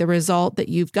independently the result that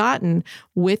you've gotten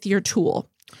with your tool.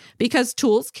 Because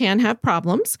tools can have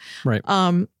problems. Right.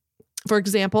 For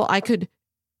example, I could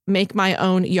make my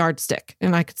own yardstick.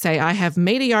 And I could say, I have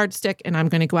made a yardstick and I'm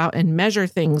going to go out and measure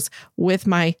things with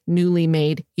my newly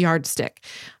made yardstick.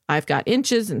 I've got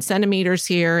inches and centimeters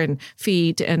here and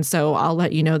feet. And so I'll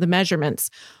let you know the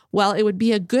measurements. Well, it would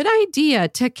be a good idea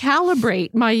to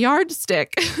calibrate my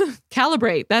yardstick.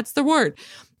 Calibrate, that's the word,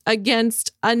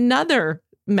 against another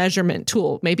measurement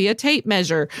tool, maybe a tape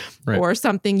measure or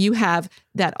something you have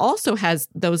that also has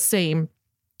those same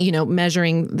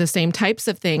measuring the same types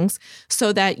of things,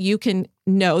 so that you can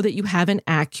know that you have an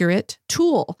accurate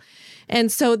tool.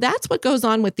 And so that's what goes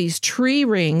on with these tree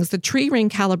rings, the tree ring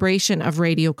calibration of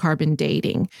radiocarbon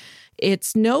dating.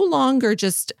 It's no longer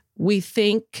just, we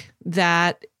think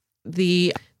that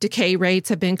the decay rates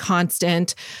have been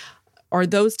constant, or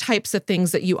those types of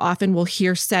things that you often will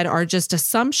hear said are just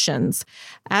assumptions.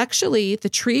 Actually, the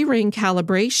tree ring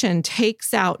calibration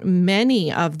takes out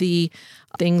many of the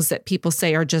things that people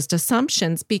say are just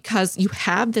assumptions, because you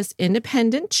have this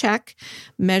independent check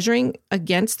measuring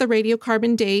against the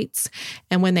radiocarbon dates.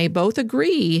 And when they both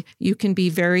agree, you can be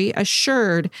very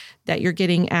assured that you're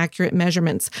getting accurate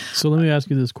measurements. So let me ask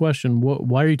you this question.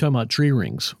 Why are you talking about tree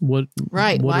rings? What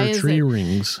why are tree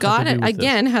rings? God,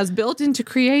 again, has built into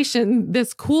creation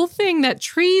this cool thing that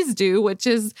trees do, which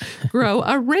is grow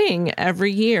a ring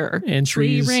every year. And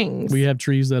tree rings. We have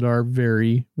trees that are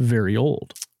very, very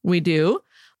old. We do.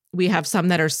 We have some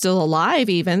that are still alive,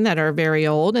 even that are very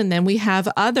old. And then we have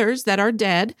others that are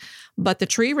dead, but the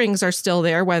tree rings are still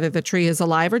there, whether the tree is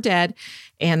alive or dead.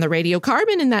 And the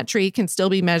radiocarbon in that tree can still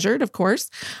be measured, of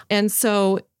course. And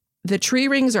so the tree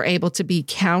rings are able to be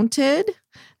counted.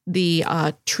 The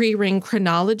tree ring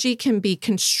chronology can be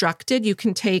constructed. You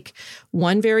can take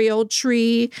one very old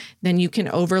tree, then you can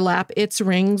overlap its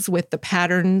rings with the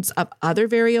patterns of other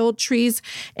very old trees.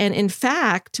 And in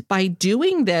fact, by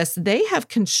doing this, they have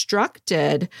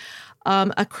constructed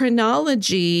a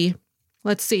chronology,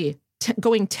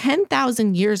 going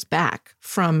 10,000 years back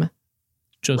from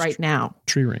just right now.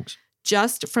 Tree rings.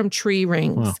 Just from tree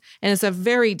rings. Wow. And it's a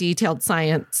very detailed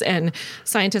science, and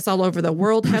scientists all over the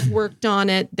world have worked on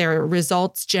it. Their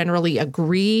results generally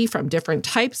agree from different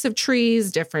types of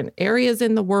trees, different areas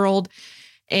in the world,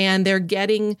 and they're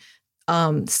getting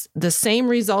the same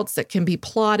results that can be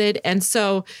plotted. And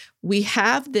so we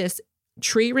have this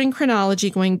tree ring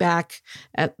chronology going back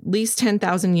at least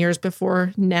 10,000 years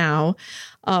before now,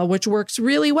 which works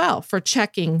really well for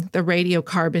checking the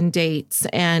radiocarbon dates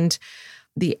and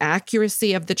the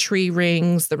accuracy of the tree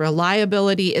rings. The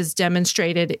reliability is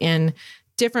demonstrated in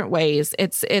different ways.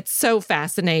 It's so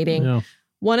fascinating. Yeah.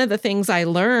 One of the things I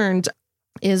learned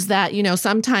is that,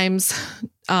 sometimes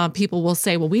people will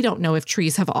say, well, we don't know if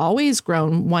trees have always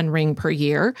grown one ring per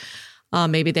year.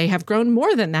 Maybe they have grown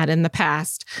more than that in the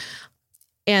past.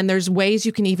 And there's ways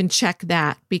you can even check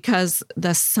that, because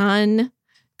the sun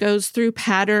goes through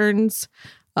patterns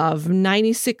of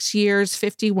 96 years,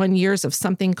 51 years of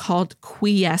something called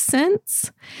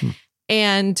quiescence.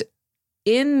 And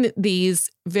in these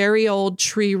very old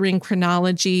tree ring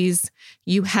chronologies,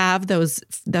 you have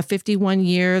the 51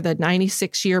 year, the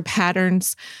 96 year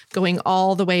patterns going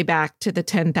all the way back to the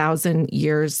 10,000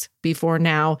 years before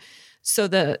now. So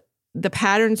the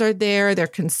patterns are there, they're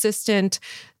consistent.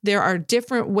 There are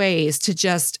different ways to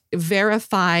just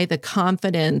verify the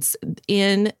confidence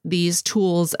in these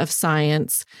tools of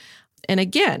science. And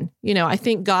again, I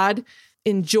think God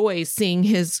enjoys seeing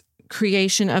his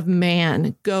creation of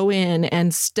man go in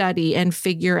and study and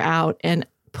figure out and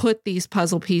put these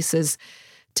puzzle pieces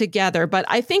together. But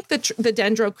I think the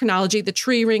dendrochronology, the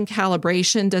tree ring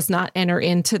calibration, does not enter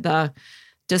into the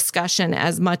discussion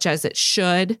as much as it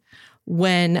should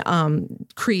when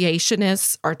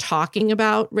creationists are talking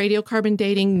about radiocarbon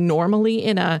dating. Normally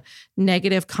in a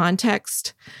negative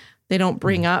context, they don't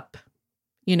bring up,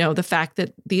 the fact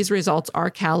that these results are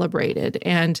calibrated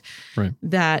and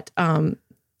that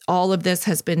all of this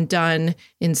has been done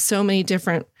in so many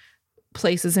different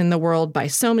places in the world by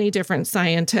so many different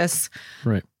scientists.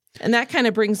 Right. And that kind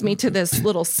of brings me to this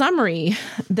little summary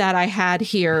that I had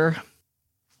here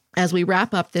as we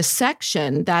wrap up this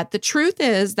section, that the truth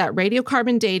is that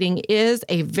radiocarbon dating is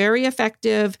a very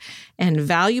effective and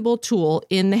valuable tool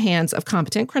in the hands of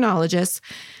competent chronologists.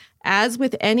 As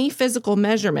with any physical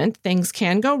measurement, things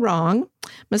can go wrong,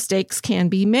 mistakes can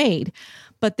be made.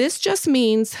 But this just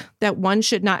means that one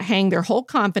should not hang their whole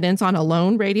confidence on a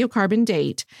lone radiocarbon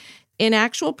date. In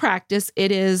actual practice,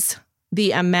 it is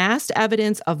the amassed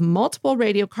evidence of multiple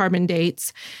radiocarbon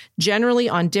dates, generally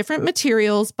on different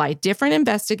materials by different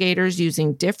investigators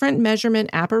using different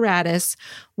measurement apparatus,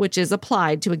 which is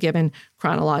applied to a given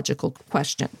chronological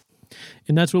question.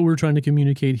 And that's what we're trying to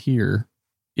communicate here,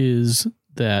 is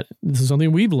that this is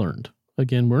something we've learned.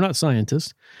 Again, we're not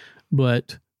scientists,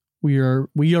 but we are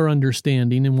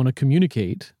understanding and want to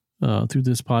communicate through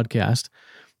this podcast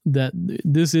that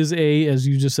this is as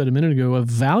you just said a minute ago, a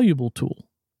valuable tool,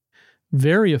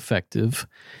 very effective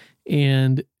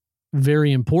and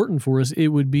very important for us. It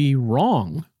would be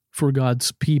wrong for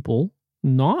God's people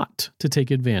not to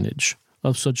take advantage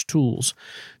of such tools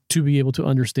to be able to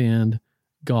understand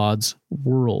God's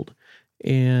world.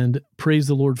 And praise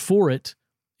the Lord for it.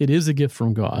 It is a gift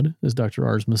from God, as Dr.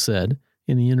 Arsma said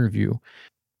in the interview.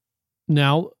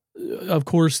 Now, of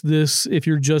course, this, if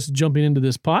you're just jumping into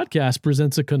this podcast,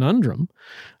 presents a conundrum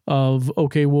of,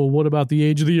 okay, well, what about the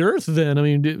age of the earth then? I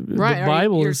mean, the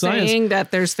Bible and science. You're saying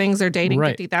that there's things that are dating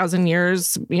 50,000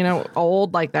 years,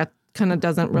 old, like that kind of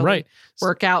doesn't really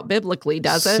work out biblically,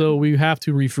 does it? So we have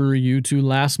to refer you to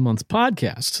last month's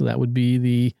podcast. So that would be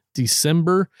the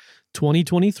December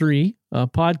 2023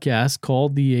 podcast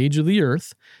called The Age of the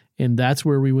Earth. And that's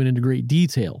where we went into great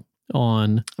detail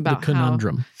on about the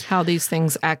conundrum. How these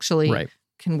things actually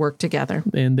can work together.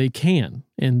 And they can,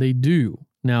 and they do.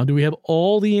 Now, do we have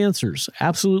all the answers?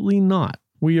 Absolutely not.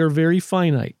 We are very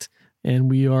finite, and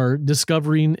we are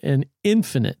discovering an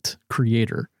infinite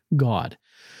creator, God.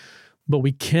 But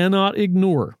we cannot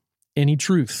ignore any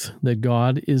truth that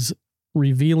God is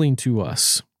revealing to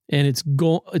us. And it's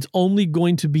only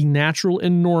going to be natural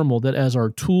and normal that as our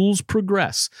tools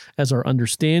progress, as our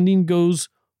understanding goes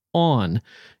on,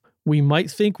 we might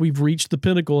think we've reached the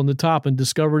pinnacle and the top and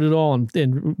discovered it all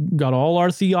and got all our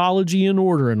theology in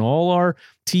order and all our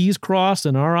T's crossed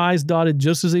and our I's dotted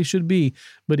just as they should be.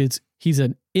 But he's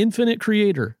an infinite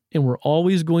creator, and we're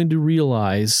always going to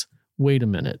realize, wait a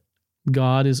minute,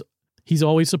 he's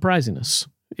always surprising us.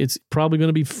 It's probably going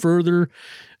to be further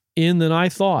in than I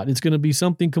thought. It's going to be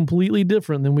something completely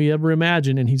different than we ever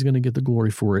imagined, and he's going to get the glory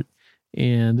for it.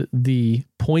 And the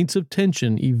points of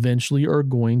tension eventually are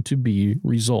going to be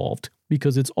resolved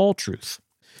because it's all truth.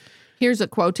 Here's a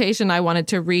quotation I wanted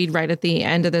to read right at the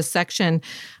end of this section.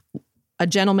 A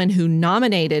gentleman who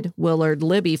nominated Willard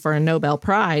Libby for a Nobel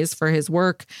Prize for his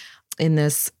work in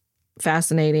this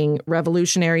fascinating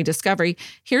revolutionary discovery.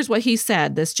 Here's what he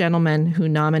said, this gentleman who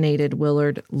nominated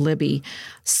Willard Libby.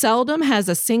 Seldom has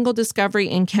a single discovery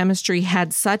in chemistry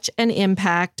had such an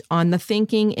impact on the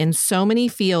thinking in so many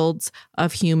fields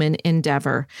of human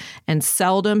endeavor, and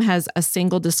seldom has a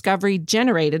single discovery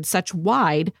generated such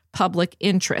wide public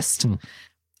interest.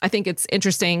 I think it's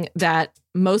interesting that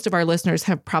most of our listeners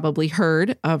have probably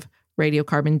heard of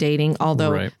radiocarbon dating,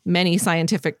 although many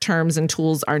scientific terms and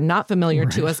tools are not familiar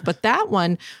to us. But that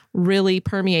one really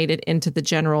permeated into the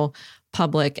general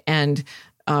public and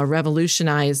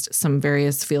revolutionized some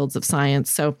various fields of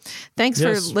science. So thanks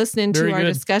for listening to our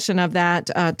discussion of that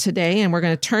today. And we're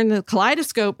going to turn the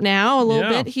kaleidoscope now a little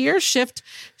bit here, shift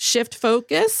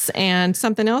focus, and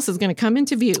something else is going to come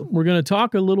into view. We're going to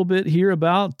talk a little bit here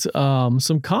about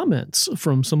some comments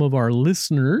from some of our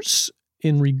listeners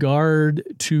in regard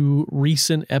to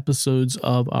recent episodes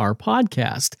of our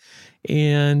podcast.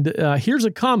 And here's a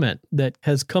comment that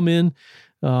has come in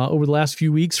over the last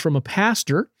few weeks from a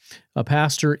pastor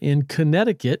in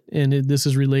Connecticut. And this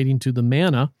is relating to the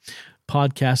Manna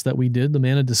podcast that we did, the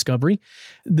Manna Discovery.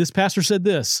 This pastor said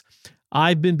this: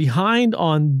 I've been behind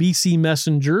on BC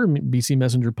Messenger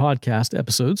podcast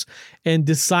episodes and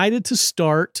decided to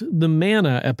start the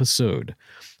Manna episode.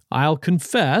 I'll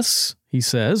confess, he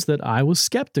says, that I was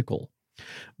skeptical.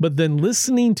 But then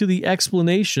listening to the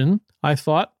explanation, I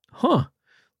thought,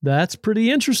 that's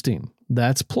pretty interesting.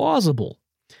 That's plausible.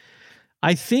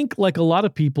 I think, like a lot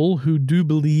of people who do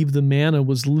believe the manna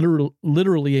was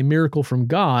literally a miracle from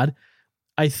God,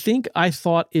 I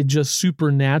thought it just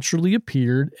supernaturally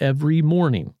appeared every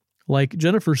morning. Like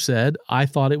Jennifer said, I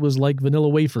thought it was like vanilla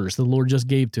wafers the Lord just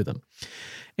gave to them.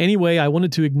 Anyway, I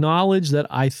wanted to acknowledge that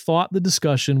I thought the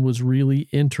discussion was really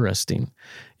interesting.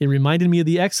 It reminded me of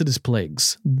the Exodus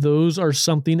plagues. Those are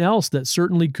something else that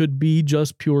certainly could be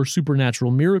just pure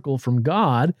supernatural miracle from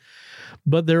God,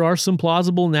 but there are some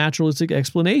plausible naturalistic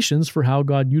explanations for how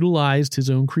God utilized his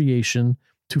own creation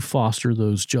to foster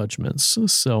those judgments.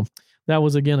 So that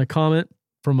was, again, a comment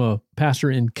from a pastor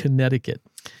in Connecticut.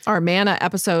 Our manna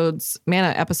episode,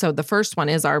 the first one,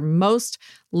 is our most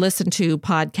listened to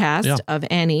podcast of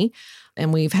any.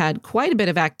 And we've had quite a bit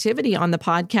of activity on the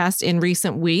podcast in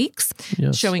recent weeks,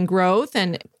 showing growth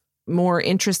and more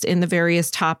interest in the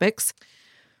various topics.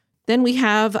 Then we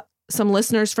have some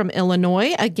listeners from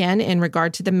Illinois, again, in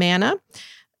regard to the manna,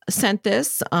 sent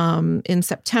this in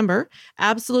September.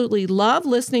 Absolutely love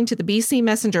listening to the BC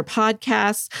Messenger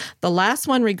podcast. The last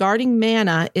one regarding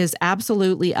manna is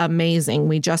absolutely amazing.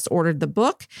 We just ordered the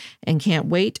book and can't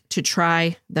wait to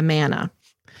try the manna.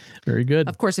 Very good.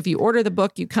 Of course, if you order the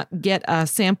book, you get a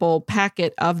sample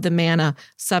packet of the manna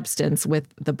substance with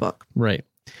the book. Right.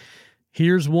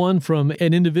 Here's one from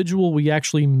an individual we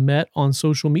actually met on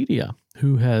social media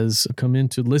who has come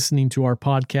into listening to our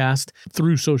podcast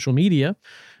through social media.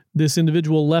 This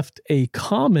individual left a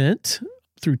comment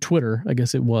through Twitter, I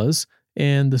guess it was,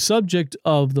 and the subject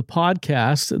of the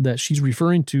podcast that she's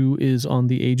referring to is on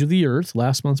the Age of the Earth,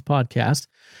 last month's podcast.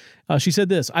 She said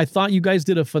this: I thought you guys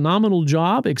did a phenomenal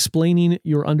job explaining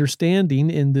your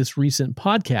understanding in this recent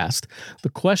podcast. The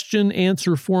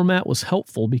question-answer format was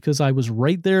helpful because I was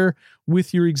right there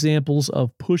with your examples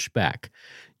of pushback.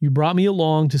 You brought me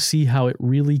along to see how it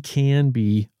really can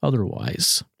be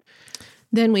otherwise.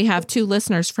 Then we have two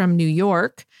listeners from New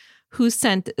York who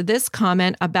sent this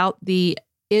comment about the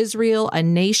Israel, a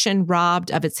Nation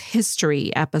Robbed of Its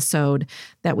History episode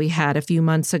that we had a few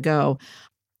months ago,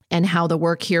 and how the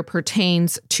work here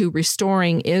pertains to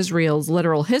restoring Israel's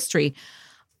literal history.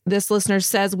 This listener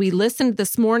says, we listened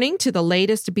this morning to the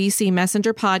latest BC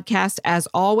Messenger podcast. As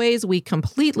always, we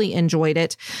completely enjoyed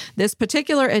it. This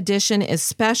particular edition is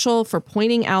special for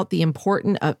pointing out the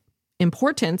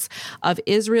importance of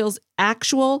Israel's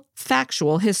actual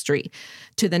factual history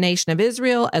to the nation of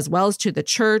Israel, as well as to the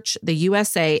church, the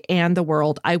USA, and the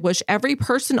world. I wish every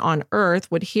person on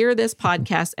earth would hear this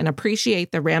podcast and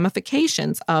appreciate the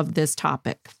ramifications of this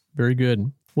topic. Very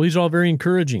good. Well, these are all very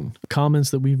encouraging comments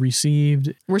that we've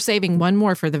received. We're saving one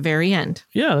more for the very end.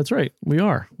 Yeah, that's right. We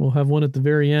are. We'll have one at the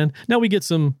very end. Now we get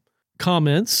some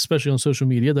comments, especially on social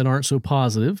media, that aren't so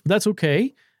positive. That's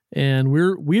okay. And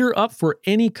we're up for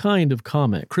any kind of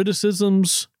comment,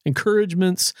 criticisms,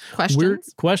 encouragements,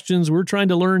 questions. We're trying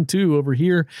to learn too over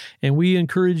here, and we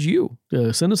encourage you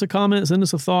to send us a comment, send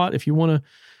us a thought if you want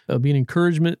to be an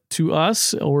encouragement to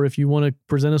us, or if you want to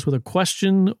present us with a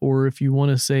question, or if you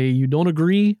want to say you don't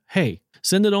agree. Hey,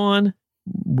 send it on.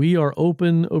 We are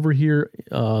open over here,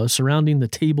 surrounding the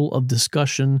table of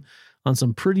discussion on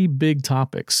some pretty big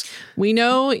topics. We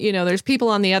know, there's people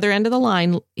on the other end of the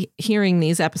line hearing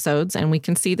these episodes, and we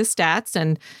can see the stats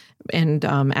and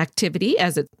activity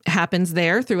as it happens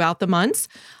there throughout the months.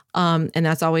 And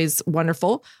that's always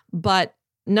wonderful. But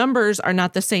numbers are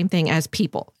not the same thing as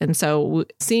people. And so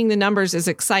seeing the numbers is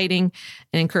exciting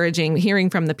and encouraging.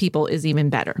 Hearing from the people is even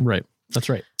better. Right. That's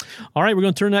right. All right. We're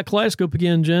going to turn that kaleidoscope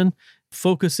again, Jen.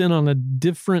 Focus in on a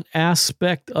different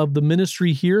aspect of the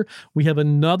ministry here. We have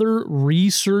another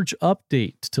research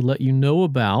update to let you know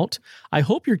about. I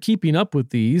hope you're keeping up with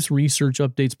these research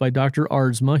updates by Dr.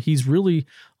 Aardsma. He's really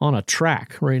on a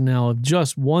track right now of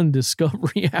just one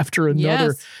discovery after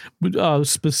another,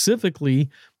 specifically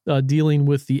dealing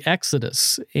with the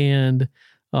Exodus. And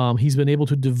he's been able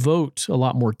to devote a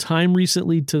lot more time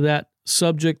recently to that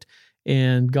subject.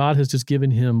 And God has just given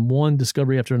him one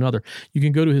discovery after another. You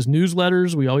can go to his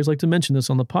newsletters. We always like to mention this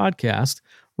on the podcast.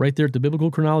 Right there at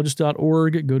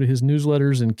thebiblicalchronologist.org. Go to his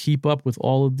newsletters and keep up with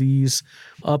all of these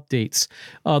updates.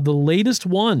 The latest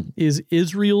one is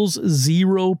Israel's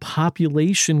zero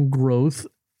population growth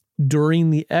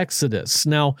during the Exodus.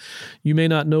 Now, you may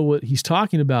not know what he's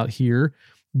talking about here.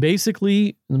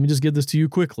 Basically, let me just get this to you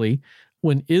quickly.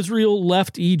 When Israel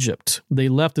left Egypt, they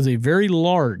left as a very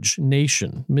large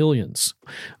nation, millions.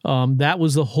 That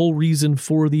was the whole reason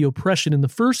for the oppression in the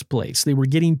first place. They were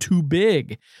getting too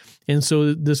big. And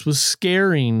so this was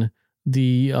scaring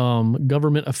the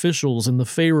government officials and the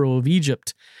Pharaoh of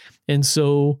Egypt. And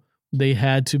so they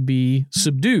had to be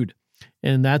subdued.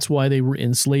 And that's why they were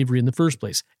in slavery in the first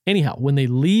place. Anyhow, when they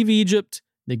leave Egypt,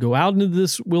 they go out into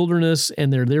this wilderness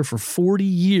and they're there for 40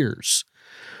 years.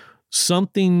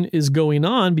 Something is going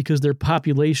on because their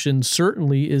population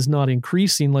certainly is not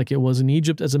increasing like it was in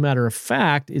Egypt. As a matter of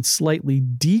fact, it slightly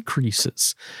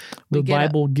decreases. The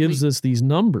Bible gives us these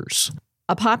numbers.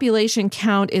 A population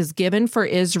count is given for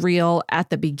Israel at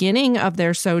the beginning of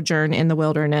their sojourn in the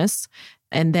wilderness.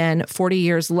 And then 40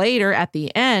 years later, at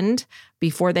the end,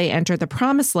 before they enter the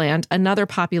promised land, another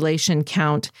population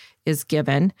count is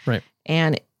given. Right.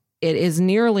 And it is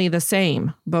nearly the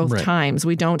same both times.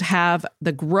 We don't have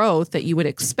the growth that you would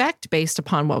expect based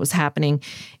upon what was happening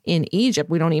in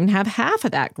Egypt. We don't even have half of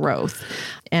that growth.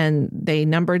 And they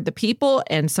numbered the people,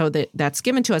 and so that's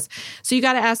given to us. So you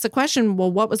got to ask the question,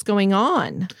 well, what was going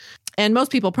on? And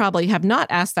most people probably have not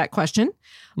asked that question.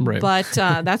 Right. But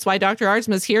that's why Dr.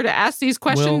 Aardsma is here to ask these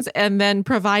questions and then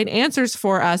provide answers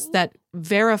for us that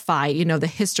verify, the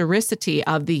historicity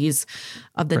of the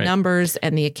numbers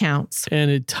and the accounts.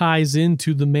 And it ties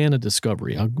into the manna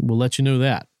discovery. We'll let you know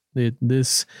that. It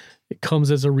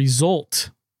comes as a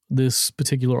result, this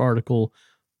particular article,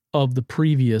 of the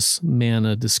previous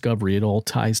manna discovery. It all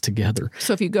ties together.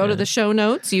 So if you go to the show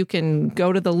notes, you can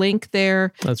go to the link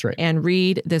there. That's right. And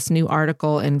read this new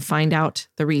article and find out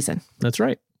the reason. That's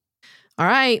right. All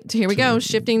right, here we go.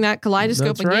 Shifting that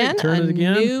kaleidoscope again. Turn it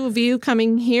again. New view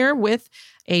coming here with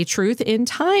a Truth in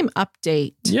Time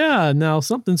update. Yeah, now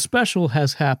something special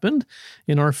has happened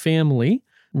in our family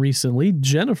recently.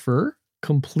 Jennifer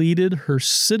completed her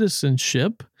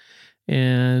citizenship.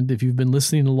 And if you've been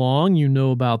listening along, you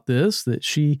know about this, that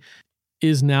she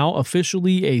is now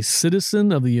officially a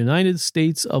citizen of the United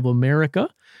States of America,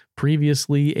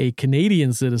 previously a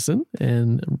Canadian citizen.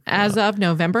 And as of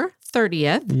November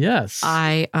 30th, yes,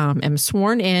 I am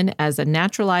sworn in as a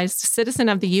naturalized citizen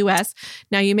of the U.S.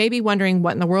 Now, you may be wondering,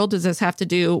 what in the world does this have to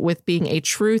do with being a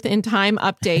Truth in Time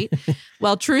update?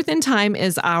 Well, Truth in Time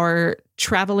is our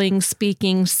traveling,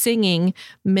 speaking, singing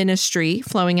ministry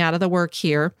flowing out of the work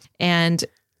here. And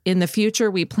in the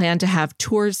future, we plan to have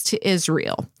tours to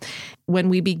Israel. When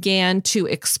we began to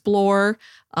explore,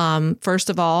 first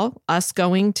of all, us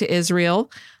going to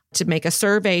Israel to make a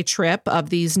survey trip of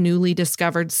these newly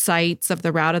discovered sites of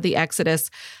the route of the Exodus,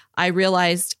 I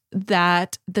realized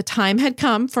that the time had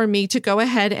come for me to go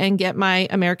ahead and get my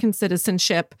American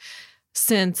citizenship,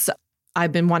 since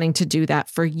I've been wanting to do that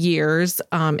for years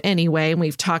anyway, and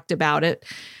we've talked about it.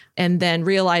 And then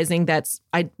realizing that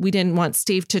we didn't want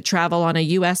Steve to travel on a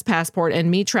U.S. passport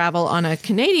and me travel on a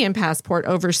Canadian passport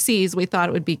overseas, we thought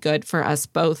it would be good for us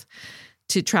both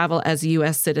to travel as a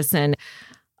U.S. citizen.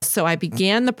 So I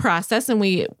began the process, and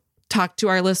we talked to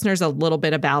our listeners a little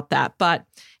bit about that, but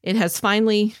it has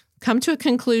finally come to a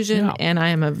conclusion, and I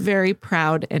am a very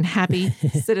proud and happy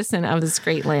citizen of this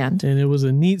great land. And it was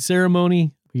a neat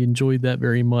ceremony. We enjoyed that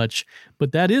very much.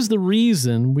 But that is the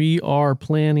reason we are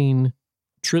planning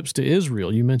trips to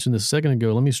Israel. You mentioned this a second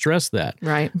ago. Let me stress that.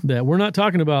 Right. That we're not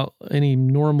talking about any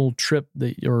normal trip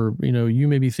that, or, you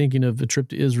may be thinking of a trip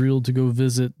to Israel to go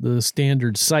visit the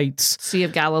standard sites. Sea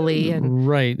of Galilee. And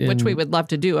right. Which we would love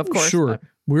to do, of course. Sure. But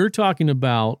we're talking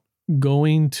about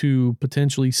going to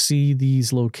potentially see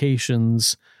these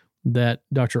locations that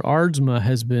Dr. Aardsma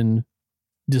has been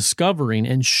discovering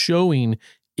and showing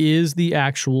is the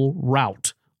actual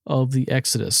route of the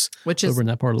Exodus, which is over in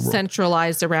that part of the world,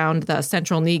 centralized around the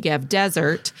central Negev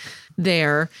desert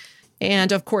there.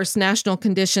 And of course, national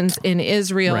conditions in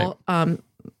Israel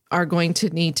are going to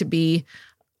need to be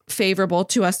favorable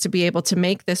to us to be able to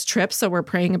make this trip. So we're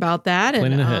praying about that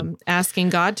and asking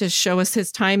God to show us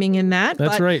his timing in that.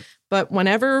 That's right. But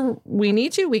whenever we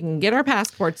need to, we can get our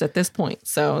passports at this point.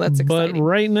 So that's exciting. But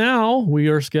right now, we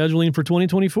are scheduling for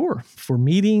 2024 for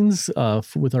meetings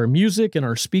with our music and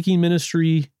our speaking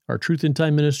ministry, our Truth in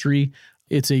Time ministry.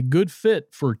 It's a good fit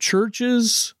for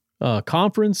churches,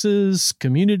 conferences,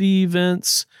 community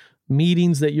events,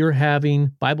 meetings that you're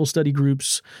having, Bible study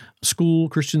groups,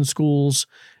 Christian schools.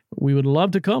 We would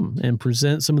love to come and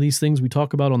present some of these things we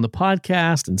talk about on the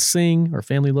podcast and sing. Our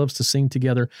family loves to sing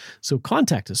together. So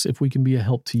contact us if we can be a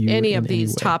help to you. Any of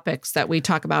these topics that we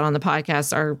talk about on the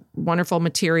podcast are wonderful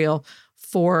material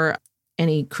for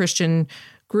any Christian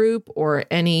group or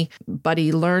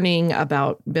anybody learning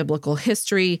about biblical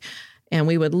history. And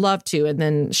we would love to, and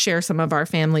then share some of our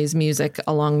family's music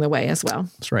along the way as well.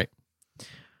 That's right.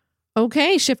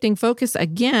 Okay, shifting focus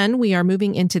again, we are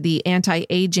moving into the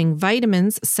anti-aging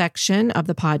vitamins section of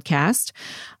the podcast.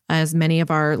 As many of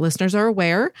our listeners are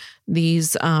aware,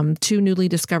 these two newly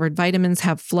discovered vitamins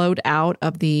have flowed out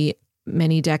of the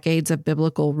many decades of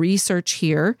biblical research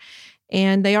here,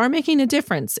 and they are making a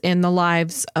difference in the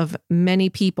lives of many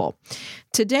people.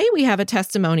 Today, we have a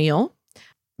testimonial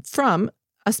from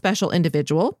a special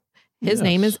individual. His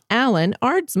name is Alan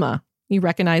Aardsma. You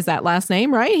recognize that last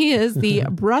name, right? He is the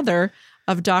brother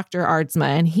of Dr. Aardsma,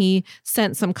 and he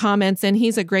sent some comments, and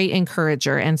he's a great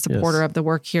encourager and supporter of the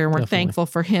work here, and we're thankful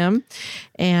for him.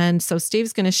 And so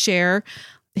Steve's going to share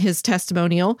his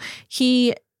testimonial.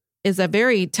 He is a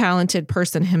very talented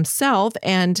person himself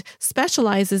and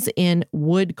specializes in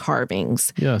wood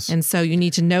carvings. Yes. And so you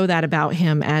need to know that about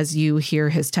him as you hear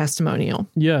his testimonial.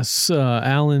 Yes.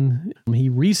 Alan, he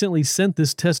recently sent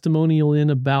this testimonial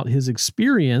in about his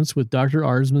experience with Dr.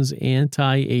 Aardsma's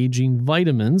anti-aging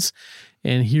vitamins.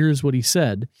 And here's what he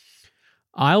said.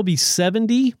 I'll be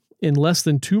 70 in less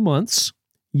than 2 months,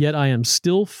 yet I am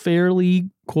still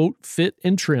fairly, quote, fit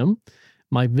and trim.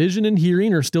 My vision and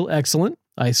hearing are still excellent.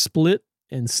 I split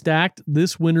and stacked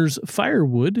this winter's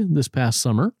firewood this past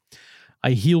summer.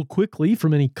 I heal quickly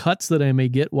from any cuts that I may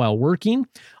get while working.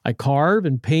 I carve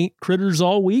and paint critters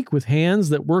all week with hands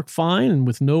that work fine and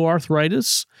with no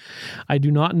arthritis. I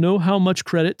do not know how much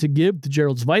credit to give to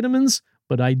Gerald's vitamins,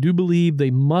 but I do believe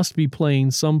they must be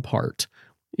playing some part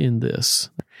in this.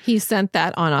 He sent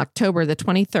that on October the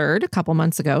 23rd, a couple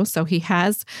months ago. So he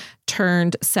has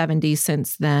turned 70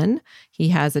 since then. He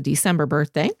has a December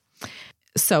birthday.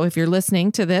 So if you're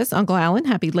listening to this, Uncle Alan,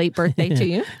 happy late birthday to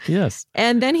you. Yes.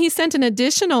 And then he sent an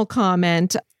additional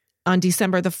comment on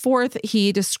December the 4th.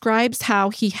 He describes how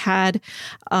he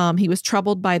was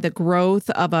troubled by the growth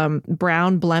of a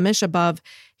brown blemish above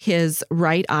his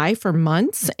right eye for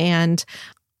months and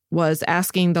was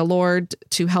asking the Lord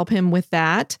to help him with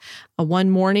that. One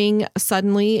morning,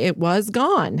 suddenly it was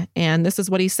gone. And this is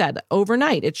what he said.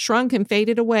 Overnight, it shrunk and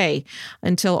faded away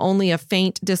until only a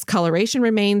faint discoloration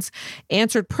remains.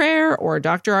 Answered prayer or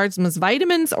Dr. Aardsma's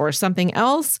vitamins or something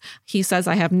else. He says,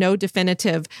 I have no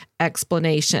definitive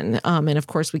explanation. And of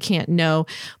course, we can't know,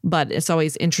 but it's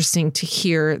always interesting to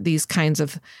hear these kinds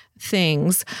of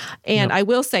things. And I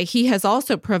will say he has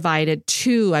also provided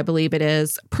 2, I believe it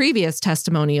is, previous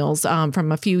testimonials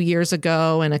from a few years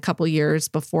ago and a couple years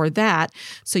before that.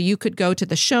 So you could go to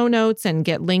the show notes and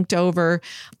get linked over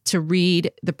to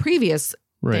read the previous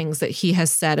things that he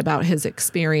has said about his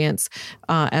experience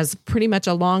as pretty much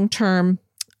a long-term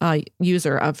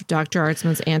user of Dr.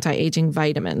 Aardsma's anti-aging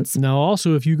vitamins. Now,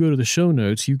 also, if you go to the show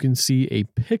notes, you can see a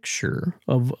picture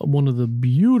of one of the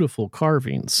beautiful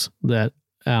carvings that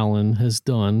Alan has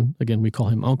done. Again, we call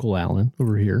him Uncle Alan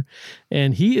over here.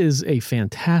 And he is a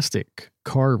fantastic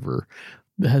carver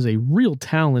that has a real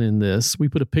talent in this. We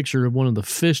put a picture of one of the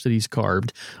fish that he's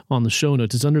carved on the show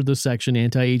notes. It's under the section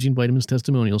Anti-Aging Vitamins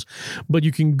Testimonials. But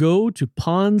you can go to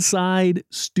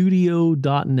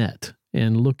pondsidestudio.net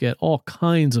and look at all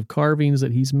kinds of carvings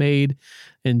that he's made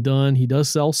and done. He does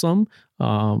sell some,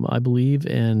 I believe,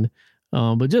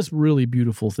 but just really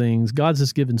beautiful things. God's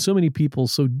just given so many people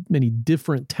so many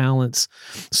different talents.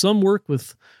 Some work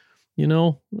with,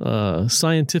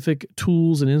 scientific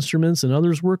tools and instruments, and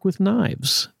others work with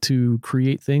knives to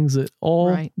create things that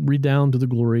all redound to the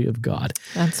glory of God.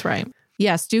 That's right.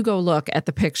 Yes, do go look at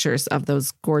the pictures of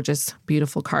those gorgeous,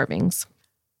 beautiful carvings.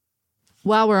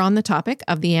 While we're on the topic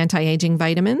of the anti-aging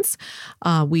vitamins,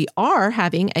 we are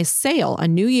having a sale, a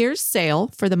New Year's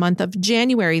sale for the month of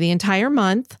January, the entire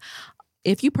month.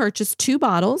 If you purchase 2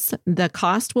 bottles, the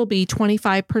cost will be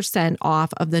 25%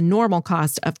 off of the normal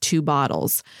cost of 2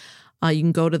 bottles. You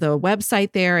can go to the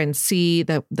website there and see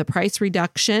the price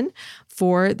reduction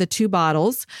for the 2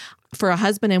 bottles. For a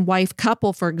husband and wife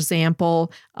couple, for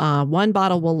example, 1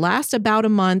 bottle will last about a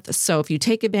month. So if you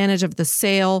take advantage of the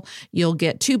sale, you'll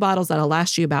get 2 bottles that'll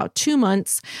last you about 2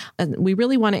 months. And we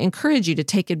really want to encourage you to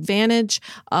take advantage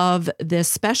of this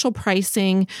special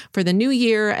pricing for the new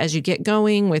year as you get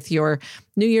going with your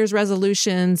New Year's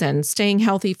resolutions and staying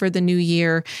healthy for the new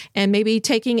year, and maybe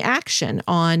taking action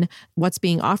on what's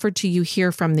being offered to you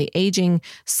here from the aging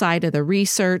side of the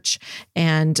research.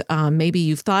 And maybe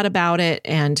you've thought about it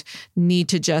and need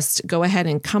to just go ahead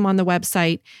and come on the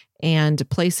website and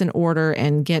place an order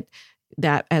and get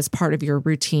that as part of your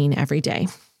routine every day.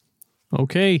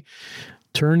 Okay.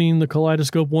 Turning the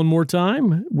kaleidoscope one more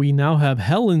time, we now have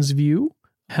Helen's view.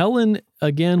 Helen,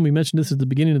 again, we mentioned this at the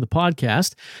beginning of the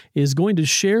podcast, is going to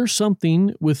share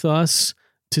something with us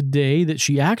today that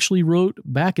she actually wrote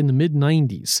back in the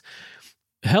mid-90s.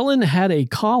 Helen had a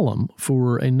column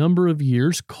for a number of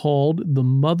years called The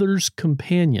Mother's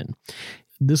Companion.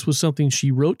 This was something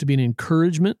she wrote to be an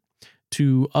encouragement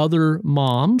to other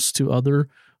moms, to other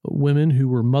women who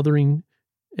were mothering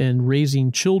and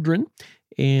raising children.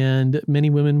 And many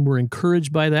women were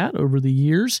encouraged by that over the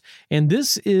years. And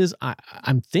this is,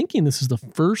 I'm thinking this is the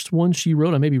first one she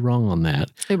wrote. I may be wrong on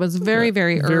that. It was very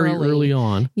early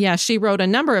on. Yeah, she wrote a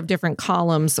number of different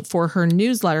columns for her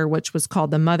newsletter, which was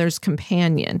called The Mother's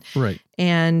Companion. Right.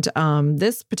 And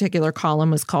this particular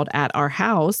column was called At Our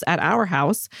House.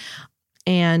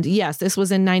 And yes, this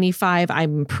was in 95.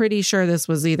 I'm pretty sure this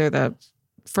was either the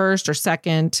first or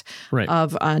second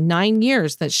of 9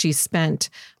 years that she spent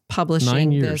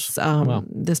publishing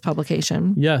this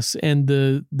publication. Yes, and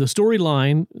the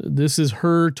storyline, this is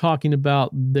her talking about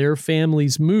their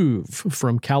family's move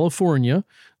from California,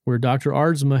 where Dr.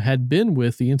 Aardsma had been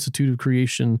with the Institute of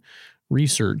Creation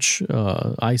Research,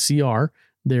 ICR,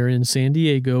 there in San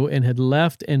Diego, and had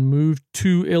left and moved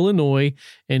to Illinois.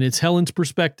 And it's Helen's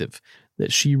perspective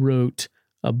that she wrote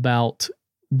about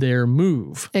their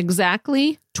move.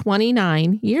 Exactly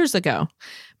 29 years ago,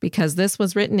 because this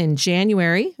was written in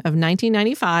January of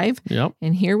 1995. Yep.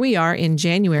 And here we are in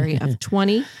January of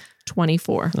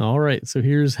 2024. All right. So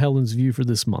here's Helen's view for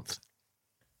this month.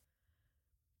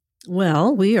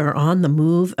 Well, we are on the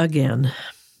move again.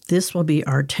 This will be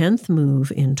our 10th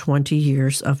move in 20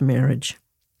 years of marriage.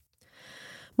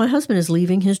 My husband is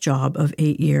leaving his job of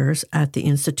 8 years at the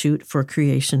Institute for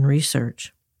Creation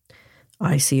Research,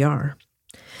 ICR.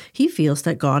 He feels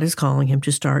that God is calling him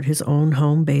to start his own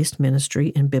home-based ministry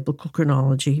in biblical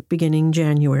chronology beginning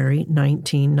January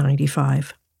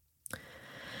 1995.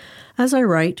 As I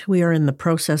write, we are in the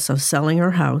process of selling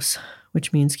our house,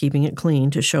 which means keeping it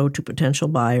clean to show to potential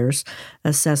buyers,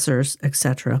 assessors,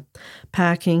 etc.,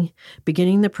 packing,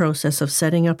 beginning the process of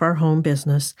setting up our home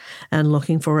business, and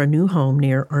looking for a new home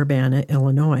near Urbana,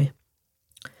 Illinois.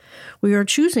 We are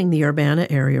choosing the Urbana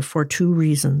area for 2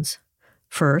 reasons.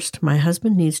 First, my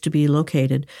husband needs to be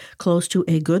located close to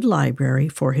a good library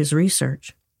for his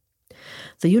research.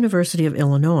 The University of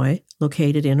Illinois,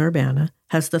 located in Urbana,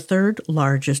 has the 3rd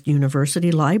largest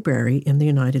university library in the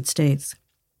United States.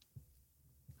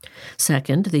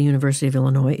 Second, the University of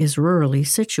Illinois is rurally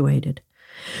situated.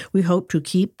 We hope to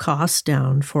keep costs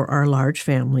down for our large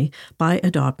family by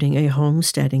adopting a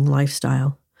homesteading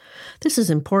lifestyle. This is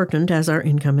important as our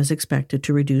income is expected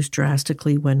to reduce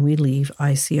drastically when we leave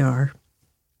ICR.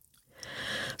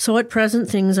 So at present,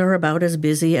 things are about as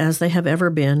busy as they have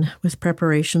ever been, with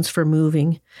preparations for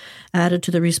moving, added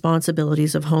to the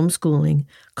responsibilities of homeschooling,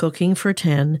 cooking for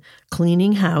 10,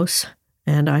 cleaning house,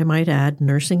 and I might add,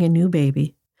 nursing a new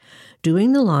baby,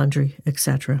 doing the laundry,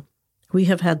 etc. We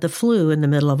have had the flu in the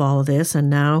middle of all of this and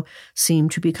now seem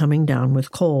to be coming down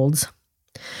with colds.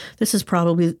 This is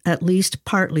probably at least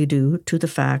partly due to the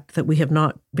fact that we have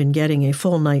not been getting a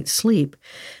full night's sleep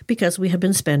because we have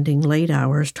been spending late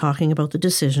hours talking about the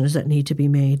decisions that need to be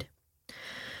made.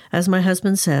 As my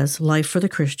husband says, life for the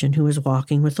Christian who is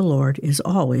walking with the Lord is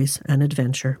always an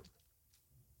adventure.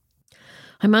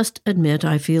 I must admit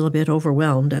I feel a bit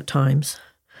overwhelmed at times.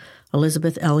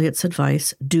 Elizabeth Elliot's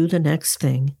advice, do the next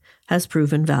thing, has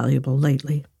proven valuable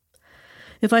lately.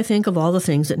 If I think of all the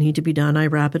things that need to be done, I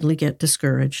rapidly get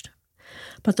discouraged.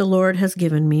 But the Lord has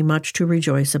given me much to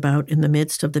rejoice about in the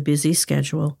midst of the busy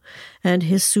schedule, and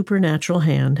His supernatural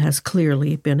hand has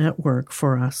clearly been at work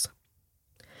for us.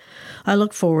 I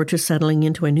look forward to settling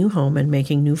into a new home and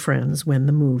making new friends when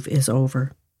the move is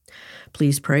over.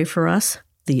 Please pray for us.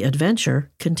 The adventure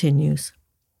continues.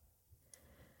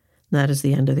 That is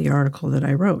the end of the article that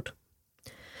I wrote.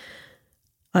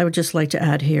 I would just like to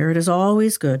add here, it is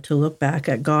always good to look back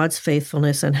at God's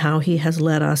faithfulness and how He has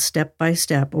led us step by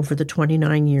step over the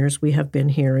 29 years we have been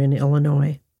here in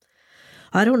Illinois.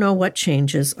 I don't know what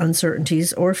changes,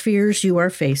 uncertainties, or fears you are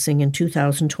facing in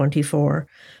 2024,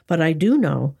 but I do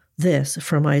know this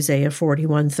from Isaiah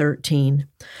 41:13.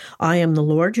 I am the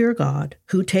Lord your God,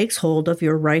 who takes hold of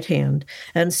your right hand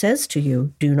and says to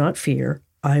you, do not fear,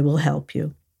 I will help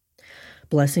you.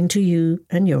 Blessing to you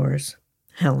and yours,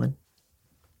 Helen.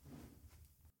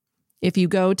 If you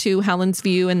go to Helen's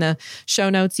View in the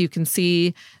show notes, you can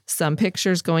see some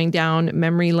pictures going down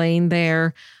memory lane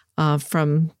there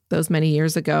from those many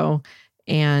years ago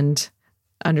and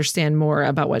understand more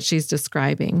about what she's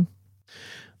describing.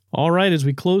 All right, as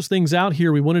we close things out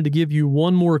here, we wanted to give you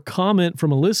one more comment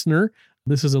from a listener.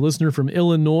 This is a listener from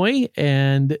Illinois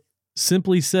and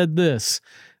simply said this: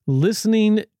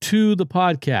 listening to the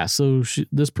podcast. So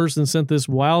this person sent this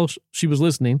while she was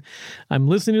listening. I'm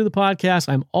listening to the podcast.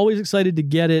 I'm always excited to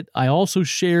get it. I also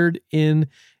shared in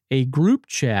a group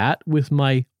chat with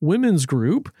my women's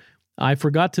group. I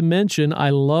forgot to mention, I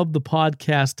love the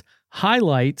podcast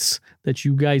highlights that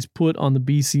you guys put on the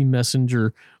BC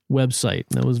Messenger website.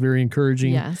 That was very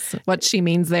encouraging. Yes. What she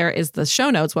means there is the show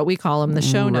notes, what we call them, the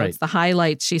show notes, the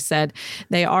highlights. She said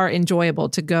they are enjoyable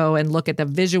to go and look at the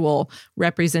visual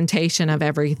representation of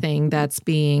everything that's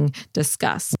being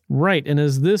discussed. Right. And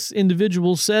as this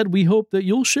individual said, we hope that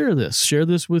you'll share this. Share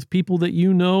this with people that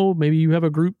you know. Maybe you have a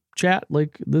group chat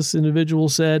like this individual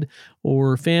said,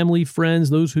 or family, friends,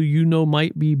 those who you know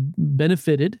might be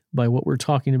benefited by what we're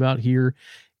talking about here.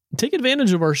 Take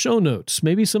advantage of our show notes.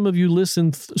 Maybe some of you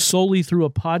listen solely through a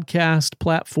podcast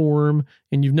platform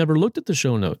and you've never looked at the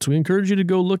show notes. We encourage you to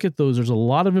go look at those. There's a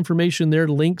lot of information there,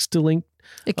 links to link.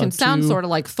 It can sound sort of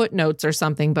like footnotes or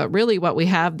something, but really what we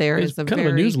have there is a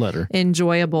very newsletter.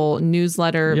 Enjoyable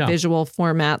newsletter, visual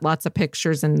format, lots of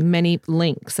pictures and many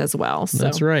links as well. So,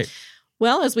 that's right.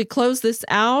 Well, as we close this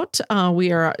out,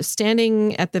 we are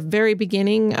standing at the very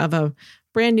beginning of a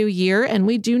brand new year, and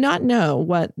we do not know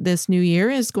what this new year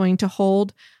is going to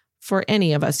hold for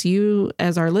any of us, you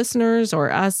as our listeners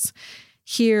or us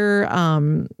here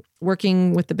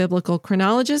working with the biblical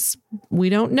chronologists. We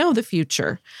don't know the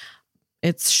future.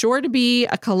 It's sure to be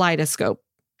a kaleidoscope,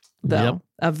 though,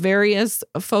 of various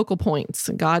focal points.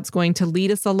 God's going to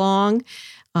lead us along,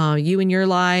 you and your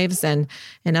lives and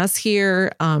us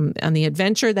here on the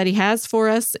adventure that he has for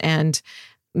us, and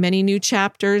many new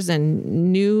chapters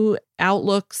and new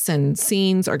outlooks and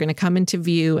scenes are going to come into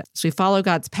view as we follow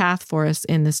God's path for us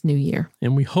in this new year.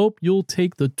 And we hope you'll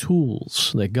take the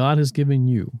tools that God has given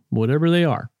you, whatever they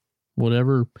are,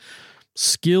 whatever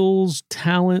skills,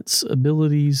 talents,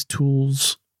 abilities,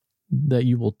 tools, that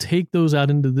you will take those out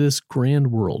into this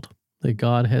grand world that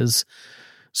God has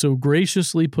so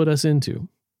graciously put us into.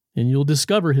 And you'll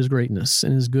discover his greatness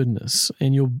and his goodness,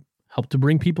 and you'll help to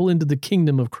bring people into the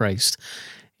kingdom of Christ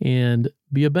and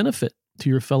be a benefit to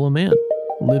your fellow man,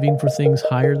 living for things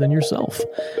higher than yourself.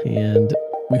 And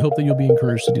we hope that you'll be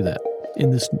encouraged to do that in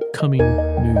this coming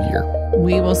new year.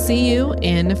 We will see you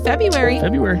in February.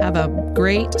 Have a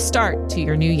great start to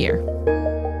your new year.